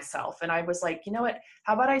telling myself. And I was like, you know what,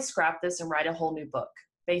 how about I scrap this and write a whole new book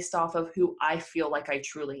based off of who I feel like I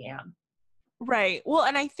truly am. Right. Well,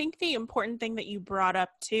 and I think the important thing that you brought up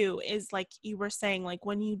too is like you were saying, like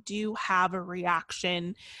when you do have a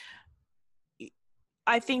reaction,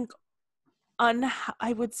 I think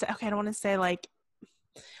I would say, okay, I don't want to say like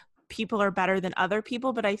people are better than other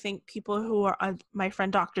people, but I think people who are on, my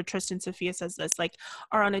friend Dr. Tristan Sophia says this, like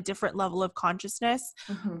are on a different level of consciousness.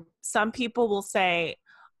 Mm-hmm. Some people will say,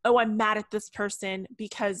 oh, I'm mad at this person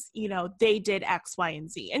because, they did X, Y, and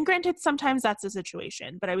Z. And granted, sometimes that's a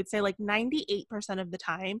situation, but I would say like 98% of the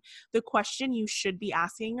time, the question you should be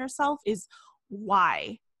asking yourself is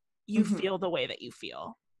why you feel the way that you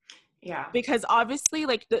feel. Yeah. Because obviously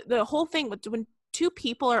like the whole thing with when two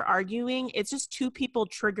people are arguing, it's just two people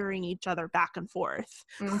triggering each other back and forth.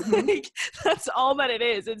 Mm-hmm. Like, that's all that it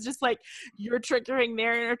is. It's just like you're triggering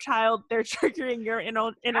their inner child, they're triggering your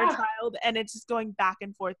inner child, and it's just going back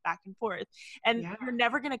and forth. And you're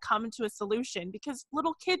never going to come to a solution because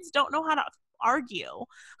little kids don't know how to argue.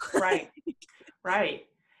 Right. Right.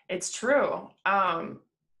 It's true.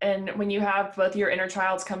 And when you have both your inner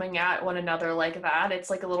childs coming at one another like that, it's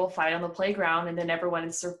like a little fight on the playground, and then everyone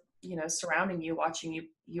is surrounding you, watching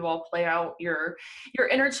you all play out your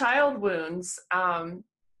inner child wounds. And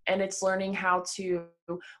it's learning how to,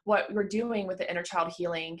 what we're doing with the inner child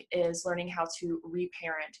healing is learning how to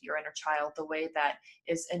reparent your inner child the way that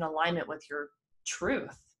is in alignment with your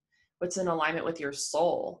truth, what's in alignment with your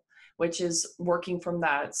soul, which is working from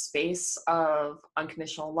that space of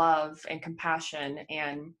unconditional love and compassion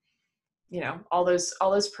and all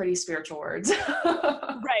those pretty spiritual words.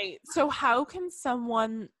 Right. So how can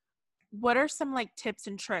what are some like tips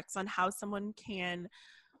and tricks on how someone can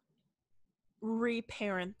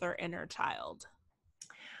reparent their inner child?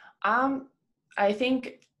 I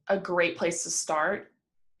think a great place to start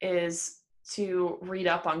is to read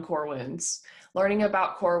up on core wounds. Learning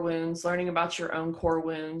about core wounds, learning about your own core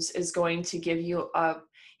wounds is going to give you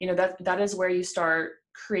that is where you start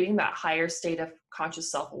creating that higher state of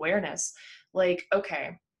conscious self-awareness. Like,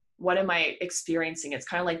 okay, what am I experiencing? It's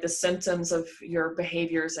kind of like the symptoms of your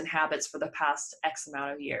behaviors and habits for the past X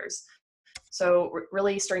amount of years. So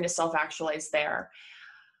really starting to self-actualize there.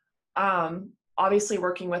 Obviously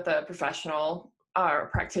working with a professional or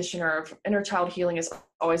practitioner of inner child healing is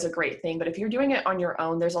always a great thing. But if you're doing it on your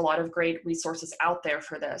own, there's a lot of great resources out there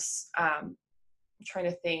for this. I'm trying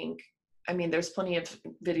to think. I mean, there's plenty of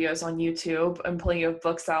videos on YouTube and plenty of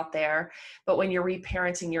books out there. But when you're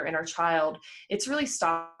reparenting your inner child, it's really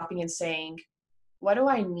stopping and saying, what do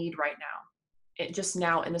I need right now? Just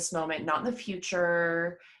now in this moment, not in the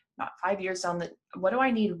future, not 5 years down the, what do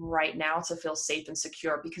I need right now to feel safe and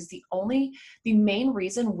secure? Because the main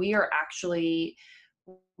reason we are actually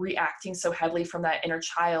reacting so heavily from that inner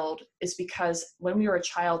child is because when we were a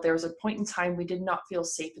child, there was a point in time we did not feel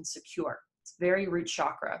safe and secure. It's very root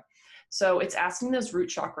chakra. So it's asking those root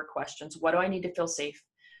chakra questions. What do I need to feel safe?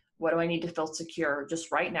 What do I need to feel secure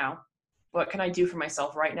just right now? What can I do for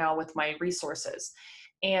myself right now with my resources?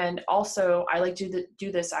 And also, I like to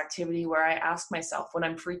do this activity where I ask myself when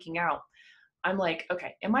I'm freaking out, I'm like,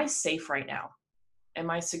 okay, am I safe right now?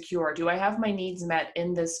 Am I secure? Do I have my needs met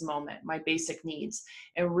in this moment, my basic needs?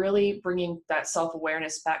 And really bringing that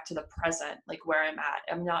self-awareness back to the present, like where I'm at.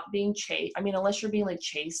 I'm not being chased. I mean, unless you're being like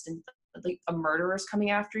chased and like a murderer's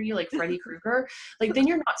coming after you, like Freddy Krueger, like then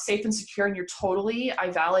you're not safe and secure and I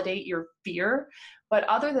validate your fear. But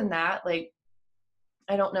other than that, like,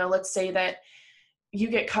 I don't know, let's say that you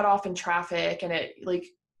get cut off in traffic and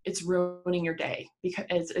it's ruining your day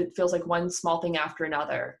because it feels like one small thing after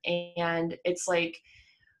another. And it's like,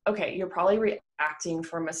 okay, you're probably reacting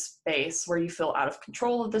from a space where you feel out of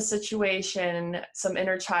control of the situation, some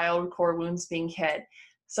inner child core wounds being hit.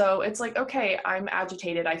 So it's like, okay, I'm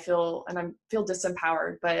agitated. I feel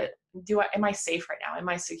disempowered, but am I safe right now? Am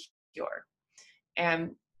I secure?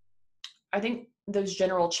 And I think those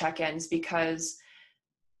general check-ins, because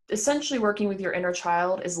essentially working with your inner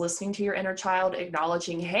child is listening to your inner child,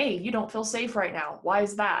 acknowledging, hey, you don't feel safe right now. Why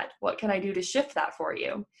is that? What can I do to shift that for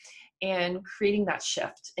you? And creating that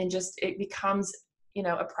shift, and just, it becomes,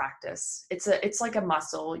 a practice. It's like a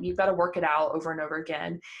muscle. You've got to work it out over and over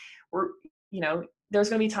again. There's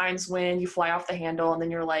going to be times when you fly off the handle and then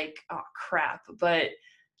you're like, oh crap. But,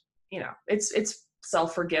 it's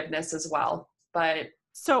self-forgiveness as well. But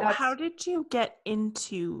so how did you get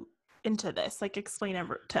into this? Like, explain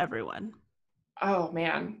to everyone. Oh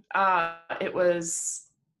man.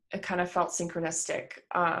 It kind of felt synchronistic.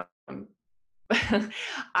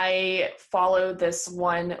 I followed this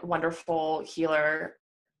one wonderful healer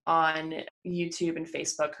on YouTube and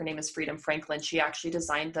Facebook. Her name is Freedom Franklin. She actually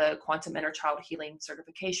designed the Quantum Inner Child Healing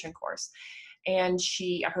certification course. And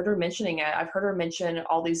I heard her mentioning it. I've heard her mention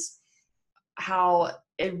all these, how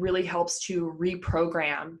it really helps to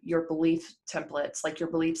reprogram your belief templates, like your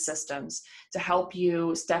belief systems, to help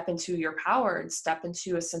you step into your power and step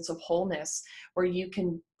into a sense of wholeness where you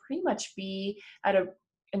can pretty much be at a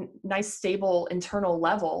nice, stable internal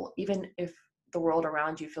level, even if the world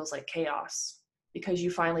around you feels like chaos, because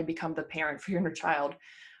you finally become the parent for your inner child.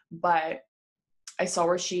 But I saw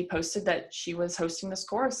where she posted that she was hosting this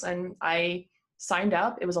course, and I signed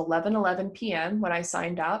up. It was 11 p.m. when I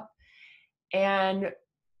signed up. And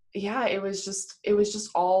yeah, it was just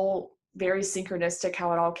all very synchronistic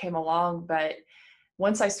how it all came along. But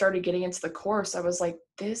once I started getting into the course, I was like,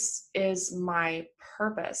 this is my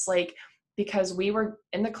purpose. Like, because we were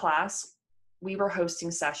in the class, we were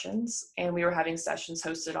hosting sessions and we were having sessions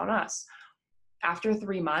hosted on us. After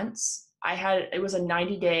 3 months, it was a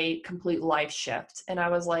 90-day complete life shift. And I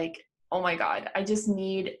was like, oh my God, I just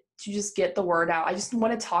need to just get the word out. I just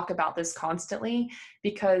want to talk about this constantly,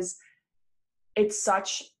 because it's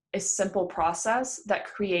such a simple process that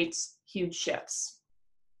creates huge shifts,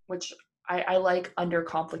 which I like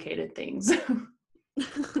undercomplicated things.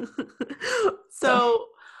 So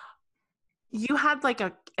you had like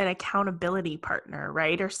an accountability partner,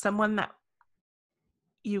 right? Or someone that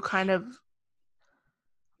you kind of.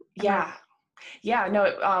 Yeah. Yeah.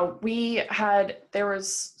 No, there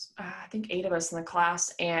was, I think 8 of us in the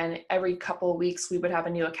class, and every couple of weeks we would have a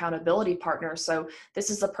new accountability partner. So this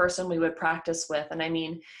is the person we would practice with. And I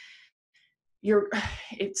mean,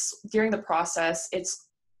 it's during the process, it's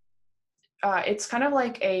kind of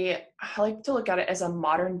like I like to look at it as a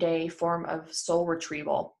modern day form of soul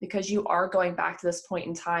retrieval, because you are going back to this point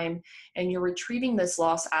in time and you're retrieving this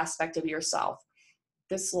lost aspect of yourself,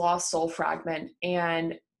 this lost soul fragment.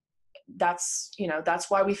 And that's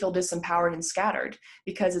why we feel disempowered and scattered,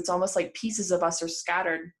 because it's almost like pieces of us are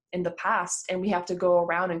scattered in the past and we have to go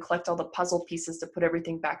around and collect all the puzzle pieces to put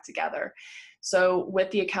everything back together. So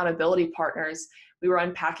with the accountability partners, we were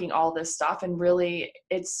unpacking all this stuff, and really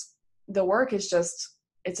the work is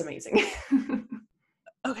it's amazing.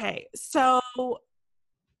 Okay. So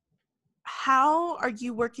how are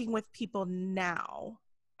you working with people now?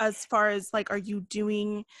 As far as like, are you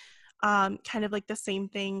doing kind of like the same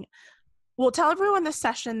thing? Well, tell everyone the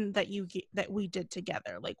session that we did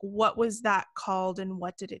together. Like, what was that called, and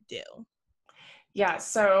what did it do? Yeah,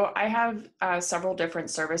 so I have several different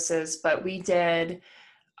services, but we did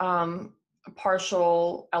a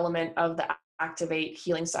partial element of the Activate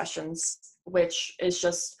healing sessions, which is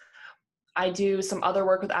just I do some other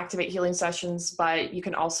work with Activate healing sessions, but you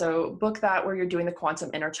can also book that where you're doing the quantum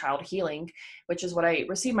inner child healing, which is what I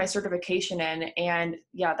received my certification in. And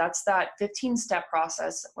yeah, that's that 15-step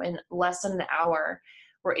process. In less than an hour,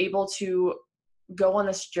 we're able to go on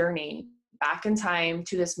this journey back in time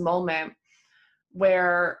to this moment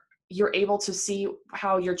where you're able to see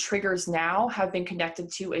how your triggers now have been connected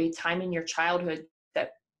to a time in your childhood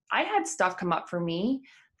that I had stuff come up for me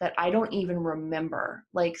that I don't even remember.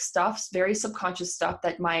 Like stuff's very subconscious stuff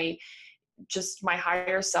that my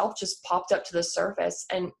higher self just popped up to the surface.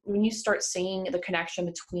 And when you start seeing the connection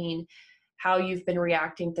between how you've been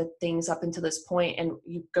reacting to things up until this point and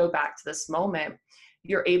you go back to this moment,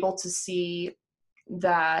 you're able to see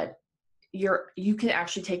that you can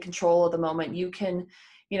actually take control of the moment. You can,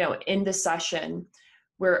 in the session,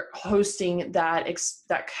 we're hosting that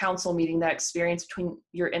council meeting, that experience between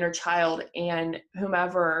your inner child and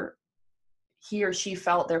whomever he or she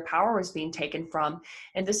felt their power was being taken from.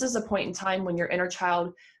 And this is a point in time when your inner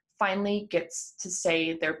child finally gets to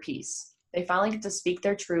say their piece. They finally get to speak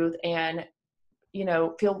their truth and,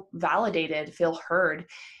 feel validated, feel heard.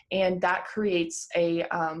 And that creates a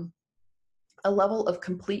level of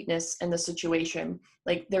completeness in the situation.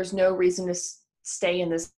 Like there's no reason to stay in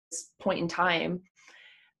this point in time.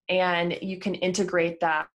 And you can integrate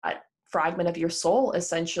that fragment of your soul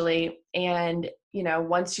essentially. And,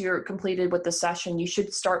 once you're completed with the session, you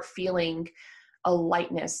should start feeling a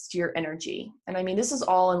lightness to your energy. And I mean, this is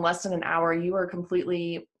all in less than an hour. You are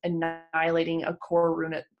completely annihilating a core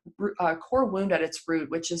wound at its root,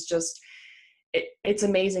 which is just, it's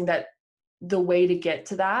amazing that the way to get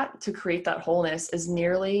to that, to create that wholeness, is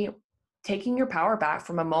nearly taking your power back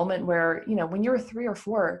from a moment where, when you were 3 or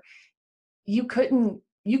 4, you couldn't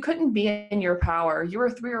be in your power. You were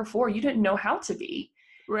 3 or 4, you didn't know how to be.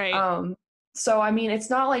 Right. So, I mean, it's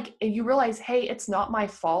not like you realize, hey, it's not my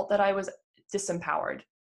fault that I was disempowered,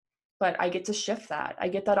 but I get to shift that. I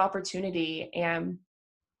get that opportunity, and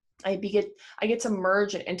I get to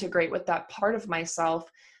merge and integrate with that part of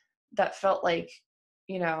myself that felt like,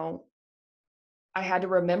 I had to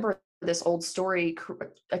remember this old story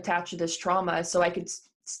attached to this trauma so I could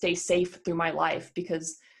stay safe through my life,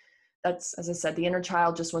 because that's, as I said, the inner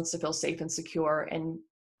child just wants to feel safe and secure. And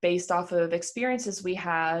based off of experiences we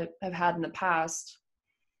have had in the past,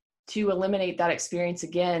 to eliminate that experience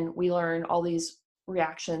again, we learn all these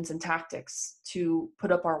reactions and tactics to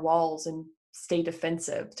put up our walls and stay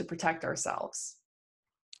defensive to protect ourselves.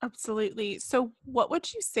 Absolutely. So what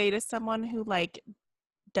would you say to someone who like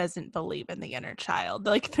doesn't believe in the inner child?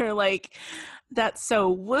 Like they're like, that's so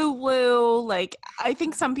woo woo. Like I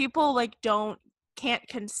think some people like can't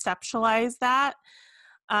conceptualize that.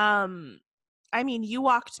 I mean, you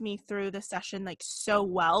walked me through the session like so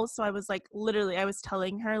well. So I was like, literally, I was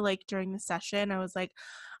telling her like during the session, I was like,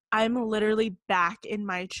 I'm literally back in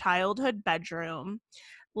my childhood bedroom.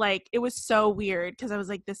 Like it was so weird because I was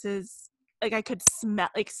like, this is like I could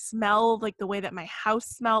smell like the way that my house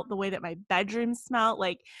smelled, the way that my bedroom smelled.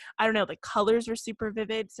 Like I don't know, the colors were super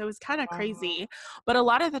vivid. So it was kind of crazy. But a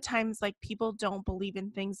lot of the times like people don't believe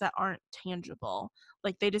in things that aren't tangible.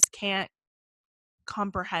 Like they just can't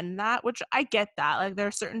comprehend that, which I get that. Like there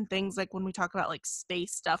are certain things like when we talk about like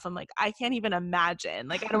space stuff, I'm like, I can't even imagine.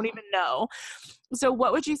 Like I don't even know. So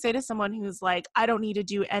what would you say to someone who's like, I don't need to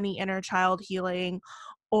do any inner child healing,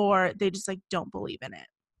 or they just like don't believe in it?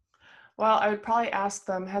 Well, I would probably ask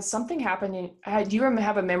them, has something happened do you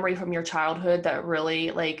have a memory from your childhood that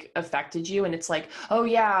really like affected you? And it's like, oh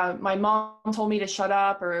yeah, my mom told me to shut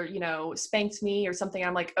up, or, spanked me or something.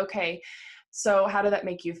 I'm like, okay, so how did that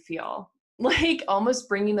make you feel? Like almost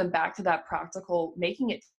bringing them back to that practical, making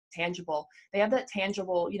it tangible. They have that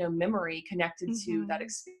tangible, memory connected to that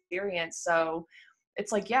experience. So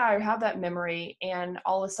it's like, yeah, I have that memory. And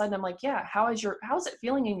all of a sudden I'm like, yeah, how's it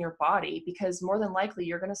feeling in your body? Because more than likely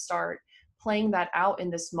you're going to start playing that out in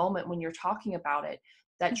this moment when you're talking about it.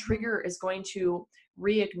 That trigger is going to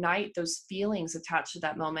reignite those feelings attached to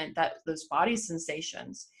that moment, those body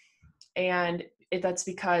sensations. And that's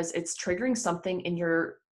because it's triggering something in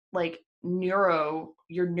your like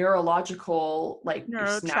your neurological like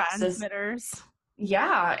synapses. Neurotransmitters.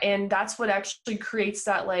 Yeah. And that's what actually creates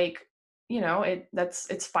that like,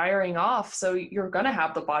 it's firing off. So you're going to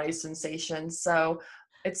have the body sensation. So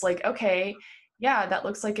It's like, okay, yeah, that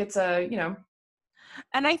looks like it's a,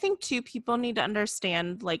 And I think too, people need to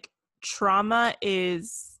understand like trauma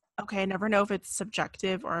is okay. I never know if it's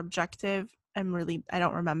subjective or objective. I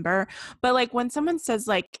don't remember. But like when someone says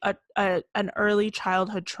like an early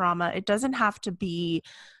childhood trauma, it doesn't have to be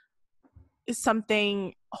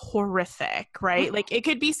something horrific, right? Like it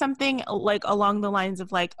could be something like along the lines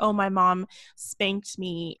of like, oh, my mom spanked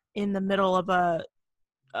me in the middle of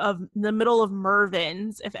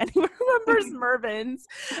Mervin's, if anyone remembers Mervin's.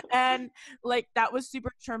 And like that was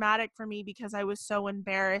super traumatic for me because I was so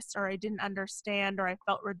embarrassed or I didn't understand or I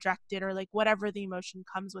felt rejected or like whatever the emotion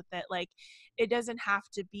comes with it. Like it doesn't have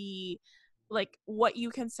to be like what you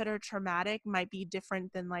consider traumatic might be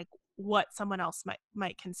different than like what someone else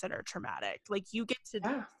might consider traumatic. Like you get to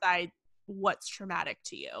yeah. decide what's traumatic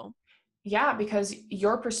to you. Yeah, because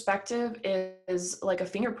your perspective is like a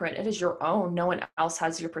fingerprint. It is your own. No one else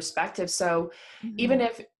has your perspective. So even Mm-hmm.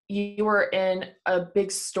 if you were in a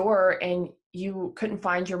big store and you couldn't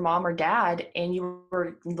find your mom or dad and you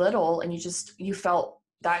were little and you felt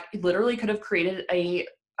that literally could have created a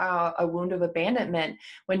wound of abandonment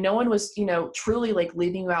when no one was, truly like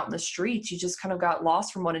leaving you out in the streets. You just kind of got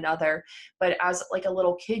lost from one another. But as like a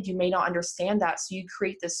little kid, you may not understand that. So you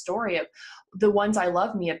create this story of the ones I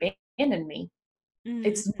love me abandoned me.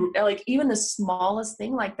 It's Mm-hmm. like even the smallest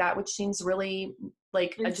thing like that, which seems really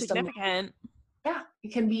like just a, Insignificant. yeah,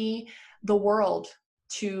 it can be the world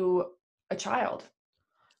to a child.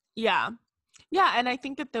 Yeah. Yeah, and I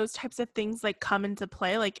think that those types of things like come into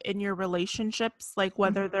play like in your relationships, like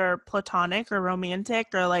whether they're platonic or romantic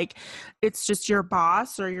or like it's just your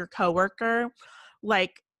boss or your coworker,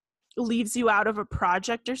 like leaves you out of a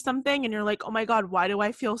project or something and you're like, "Oh my God, why do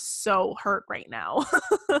I feel so hurt right now?"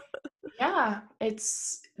 Yeah,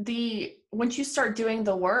 it's the once you start doing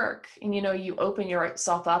the work and you open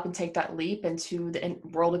yourself up and take that leap into the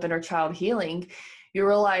world of inner child healing, you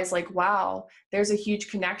realize like, wow, there's a huge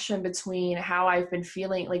connection between how I've been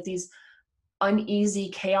feeling like these uneasy,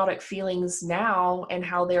 chaotic feelings now and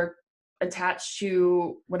how they're attached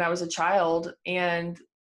to when I was a child and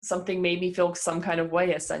something made me feel some kind of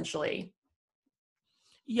way essentially.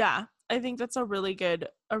 Yeah, I think that's a really good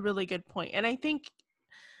point. And I think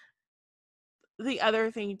the other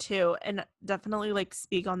thing too, and definitely like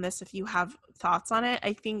speak on this if you have thoughts on it,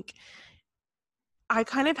 I think I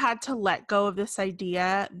kind of had to let go of this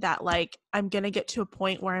idea that like I'm gonna get to a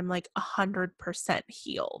point where I'm like 100%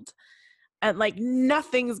 healed and like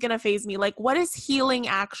nothing's gonna phase me. Like, what does healing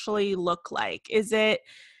actually look like? Is it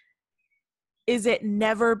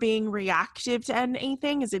never being reactive to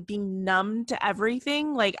anything? Is it being numb to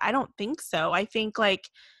everything? Like, I don't think so. I think like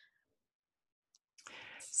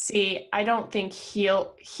See, I don't think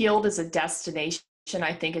healed is a destination.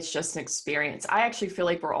 I think it's just an experience. I actually feel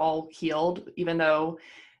like we're all healed, even though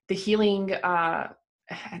the healing,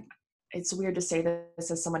 it's weird to say this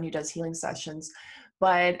as someone who does healing sessions,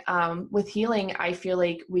 but with healing, I feel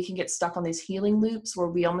like we can get stuck on these healing loops where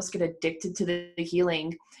we almost get addicted to the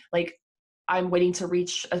healing. Like, I'm waiting to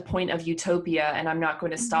reach a point of utopia and I'm not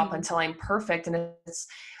going to stop mhm. until I'm perfect. And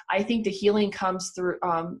I think the healing comes through,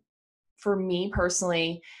 for me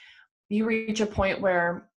personally, you reach a point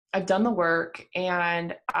where I've done the work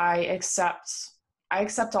and I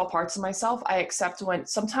accept all parts of myself. I accept when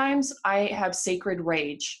sometimes I have sacred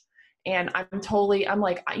rage and I'm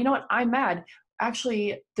like, you know what? I'm mad.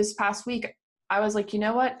 Actually, this past week, I was like, you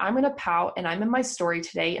know what? I'm going to pout and I'm in my story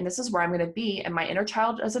today and this is where I'm going to be. And my inner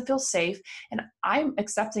child doesn't feel safe and I'm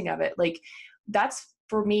accepting of it. Like that's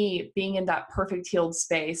for me being in that perfect healed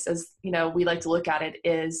space, as we like to look at it,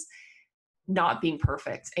 is not being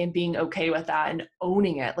perfect and being okay with that and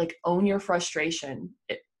owning it. Like own your frustration.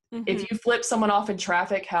 If Mhm. you flip someone off in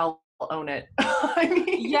traffic, hell, own it. I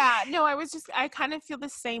mean, Yeah, no, I kind of feel the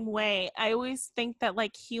same way. I always think that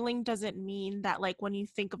like healing doesn't mean that like when you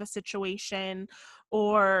think of a situation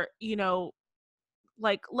or,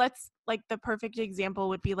 like let's like the perfect example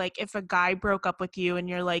would be like if a guy broke up with you and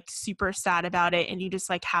you're like super sad about it and you just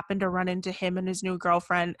like happen to run into him and his new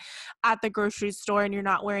girlfriend at the grocery store and you're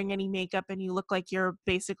not wearing any makeup and you look like you're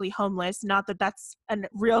basically homeless. Not that that's a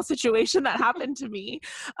real situation that happened to me.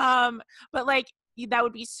 But like that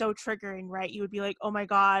would be so triggering, right? You would be like, oh my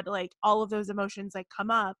God, like all of those emotions like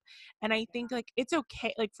come up. And I think like it's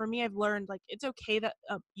okay. Like for me, I've learned like it's okay that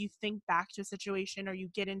you think back to a situation or you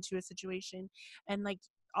get into a situation and like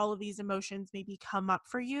all of these emotions maybe come up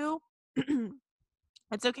for you.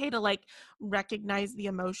 It's okay to like recognize the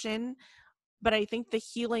emotion, but I think the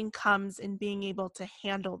healing comes in being able to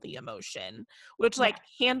handle the emotion, which yeah, like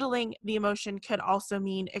handling the emotion could also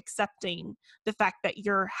mean accepting the fact that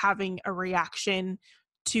you're having a reaction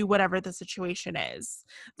to whatever the situation is.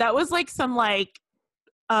 That was like some like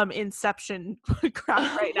Inception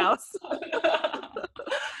crap right now.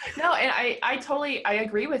 No, and I totally, I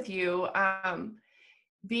agree with you.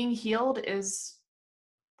 Being healed is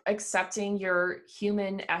accepting your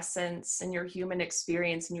human essence and your human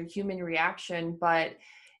experience and your human reaction, but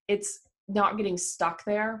it's not getting stuck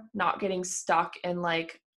there, not getting stuck in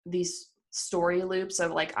like these story loops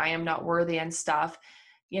of like I am not worthy and stuff.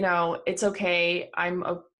 You know, it's okay. I'm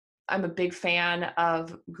a big fan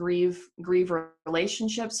of grieve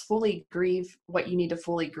relationships, fully grieve what you need to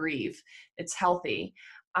fully grieve. It's healthy.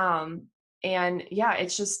 And yeah,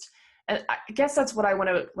 it's just, and I guess that's what I want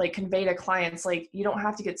to like convey to clients. Like, you don't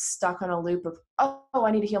have to get stuck on a loop of, oh,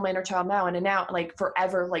 I need to heal my inner child now. And now, like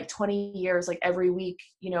forever, like 20 years, like every week,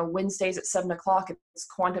 Wednesdays at 7:00, it's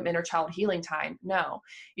quantum inner child healing time. No,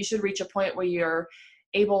 you should reach a point where you're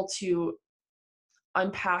able to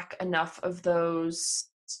unpack enough of those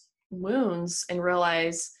wounds and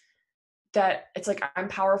realize that it's like, I'm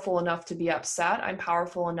powerful enough to be upset. I'm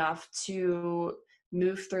powerful enough to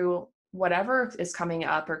move through whatever is coming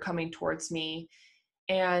up or coming towards me.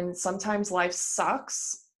 And sometimes life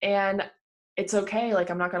sucks and it's okay. Like,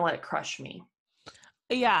 I'm not going to let it crush me.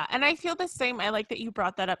 Yeah, and I feel the same. I like that you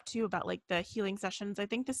brought that up too about like the healing sessions. I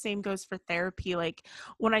think the same goes for therapy. Like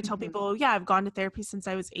when I tell Mm-hmm. people, yeah, I've gone to therapy since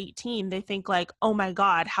I was 18, they think like, oh my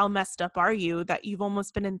God, how messed up are you that you've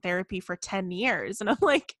almost been in therapy for 10 years? And I'm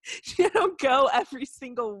like, you don't go every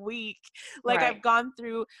single week. Like Right. I've gone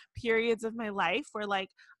through periods of my life where like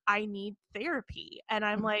I need therapy. And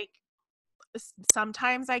I'm like,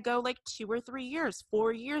 sometimes I go like 2 or 3 years,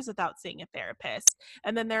 4 years without seeing a therapist.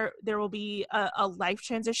 And then there will be a life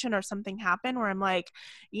transition or something happen where I'm like,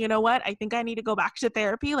 you know what? I think I need to go back to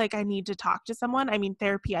therapy. Like I need to talk to someone. I mean,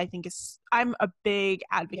 therapy, I think I'm a big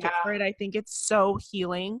advocate for it. Yeah. I think it's so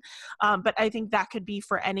healing. But I think that could be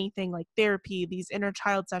for anything like therapy, these inner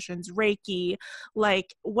child sessions, Reiki,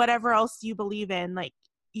 like whatever else you believe in. Like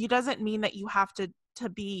it doesn't mean that you have to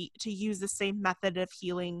use the same method of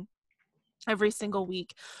healing every single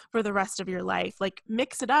week for the rest of your life. Like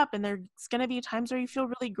mix it up, and there's going to be times where you feel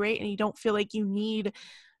really great and you don't feel like you need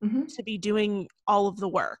Mm-hmm. to be doing all of the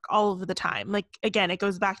work all of the time. Like again, it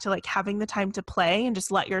goes back to like having the time to play and just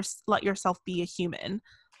let yourself be a human.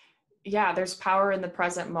 Yeah. There's power in the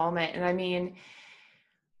present moment. And I mean,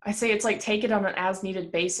 I say it's like, take it on an as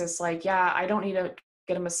needed basis. Like, yeah, I don't need to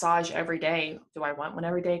get a massage every day. Do I want one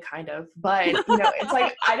every day? Kind of. But, it's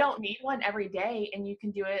like, I don't need one every day. And you can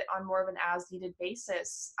do it on more of an as needed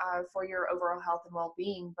basis for your overall health and well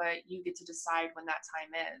being. But you get to decide when that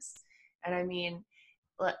time is. And I mean,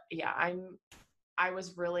 yeah, I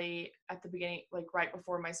was really at the beginning, like right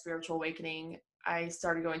before my spiritual awakening, I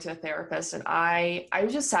started going to a therapist, and I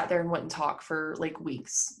just sat there and wouldn't talk for like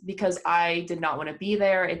weeks because I did not want to be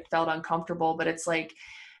there. It felt uncomfortable, but it's like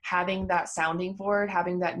having that sounding board,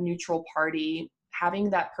 having that neutral party,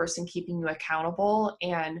 having that person keeping you accountable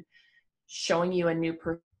and showing you a new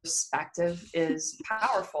perspective is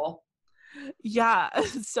powerful. Yeah,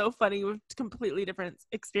 it's so funny with completely different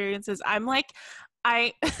experiences. I'm like,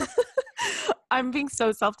 I I'm being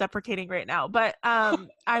so self-deprecating right now, but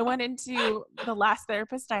I went into the last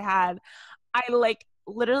therapist I had. I like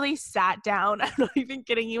literally sat down. I'm not even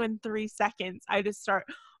kidding you, in 3 seconds. I just start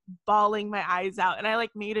bawling my eyes out, and I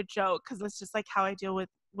like made a joke because it's just like how I deal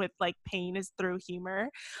with like pain is through humor.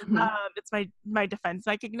 Mhm. It's my defense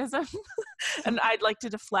mechanism, and I'd like to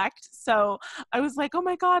deflect. So I was like, oh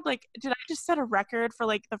my God, like did I just set a record for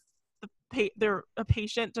like a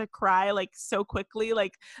patient to cry like so quickly?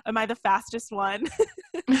 Like, am I the fastest one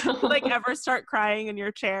to like ever start crying in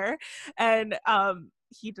your chair? And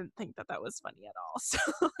he didn't think that was funny at all. So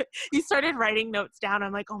he started writing notes down.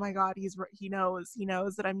 I'm like, oh my God, he knows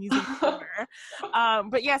that I'm using humor.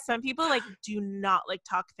 But yeah, some people like do not like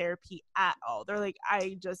talk therapy at all. They're like,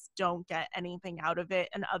 I just don't get anything out of it.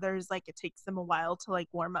 And others, like, it takes them a while to like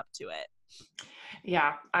warm up to it.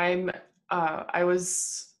 Yeah, I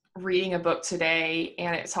was reading a book today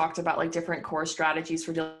and it talked about like different core strategies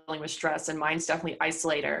for dealing with stress, and mine's definitely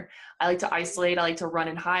isolator. I like to isolate. I like to run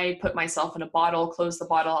and hide, put myself in a bottle, close the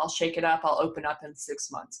bottle, I'll shake it up, I'll open up in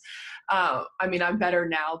 6 months. I mean, I'm better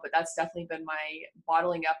now, but that's definitely been my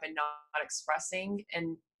bottling up and not expressing.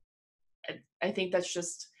 And I think that's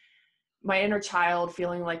just my inner child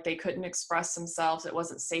feeling like they couldn't express themselves. It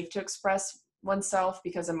wasn't safe to express oneself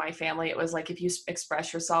because in my family, it was like, if you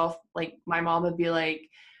express yourself, like my mom would be like,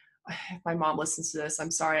 if my mom listens to this,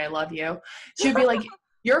 I'm sorry, I love you. She would be like,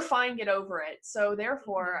 you're fine, get over it. So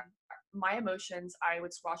therefore, my emotions, I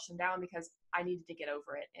would squash them down because I needed to get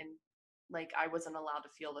over it. And like, I wasn't allowed to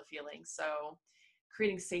feel the feelings. So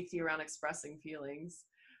creating safety around expressing feelings.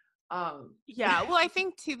 Yeah, well, I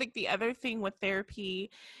think too, like the other thing with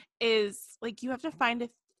therapy is like you have to find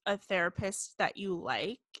a therapist that you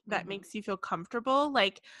like, that makes you feel comfortable.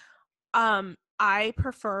 Like, I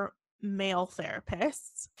prefer male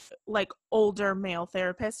therapists, like older male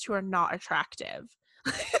therapists who are not attractive.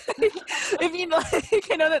 If you know, like,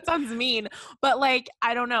 I know that sounds mean, but like,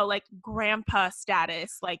 I don't know, like grandpa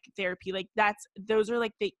status, like therapy, like those are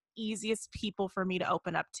like the easiest people for me to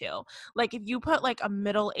open up to. Like, if you put like a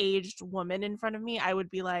middle-aged woman in front of me, I would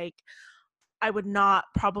be like, I would not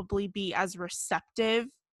probably be as receptive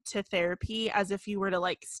to therapy as if you were to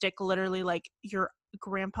like stick literally like your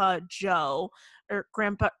grandpa Joe or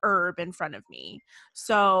grandpa Herb in front of me.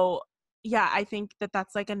 So yeah, I think that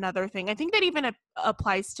that's like another thing. I think that even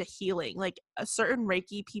applies to healing. Like a certain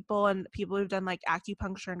Reiki people and people who've done like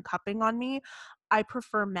acupuncture and cupping on me, I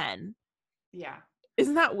prefer men. Yeah.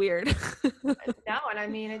 Isn't that weird? No, and I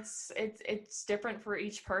mean it's different for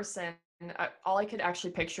each person. All I could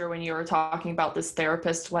actually picture when you were talking about this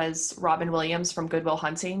therapist was Robin Williams from Good Will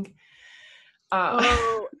Hunting.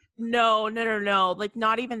 Oh, no. Like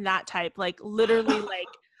not even that type. Like literally like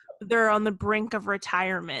they're on the brink of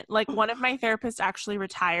retirement. Like one of my therapists actually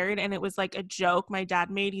retired and it was like a joke my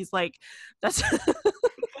dad made. He's like, that's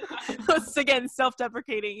was again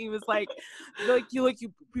self-deprecating. He was like you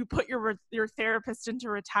put your therapist into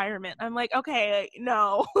retirement. I'm like, okay,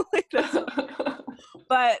 no. Like,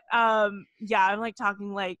 but yeah, I'm like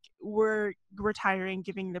talking like we're retiring,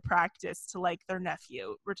 giving the practice to like their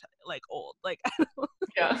nephew, like old, like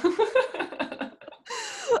Yeah.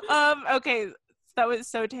 okay, that was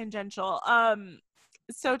so tangential.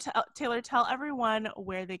 So Taylor, tell everyone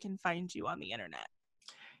where they can find you on the internet.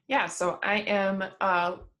 Yeah, so I am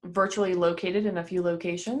virtually located in a few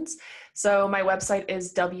locations. So my website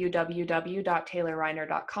is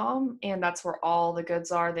www.taylorreiner.com, and that's where all the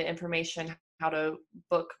goods are, the information, how to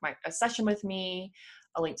book a session with me,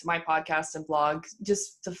 a link to my podcast and blog,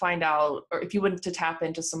 just to find out, or if you wanted to tap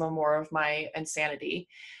into some more of my insanity.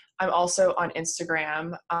 I'm also on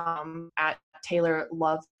Instagram at Taylor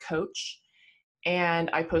Love Coach, and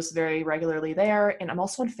I post very regularly there. And I'm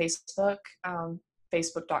also on Facebook.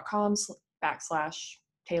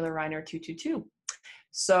 Facebook.com/Taylor Reiner 222.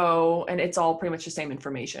 So, and it's all pretty much the same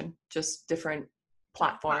information, just different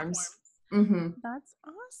platforms. Mm-hmm. That's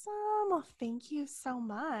awesome. Well, thank you so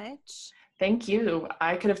much. Thank you.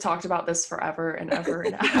 I could have talked about this forever and ever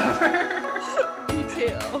and ever. Me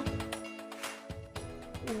too.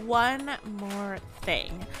 One more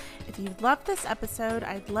thing. If you loved this episode,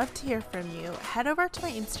 I'd love to hear from you. Head over to my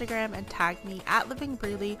Instagram and tag me at Living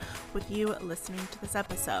Breely with you listening to this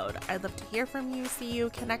episode. I'd love to hear from you, see you,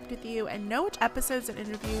 connect with you, and know which episodes and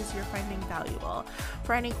interviews you're finding valuable.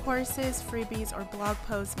 For any courses, freebies, or blog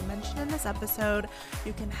posts mentioned in this episode,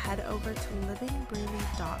 you can head over to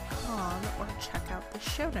livingbreely.com or check out the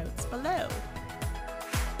show notes below.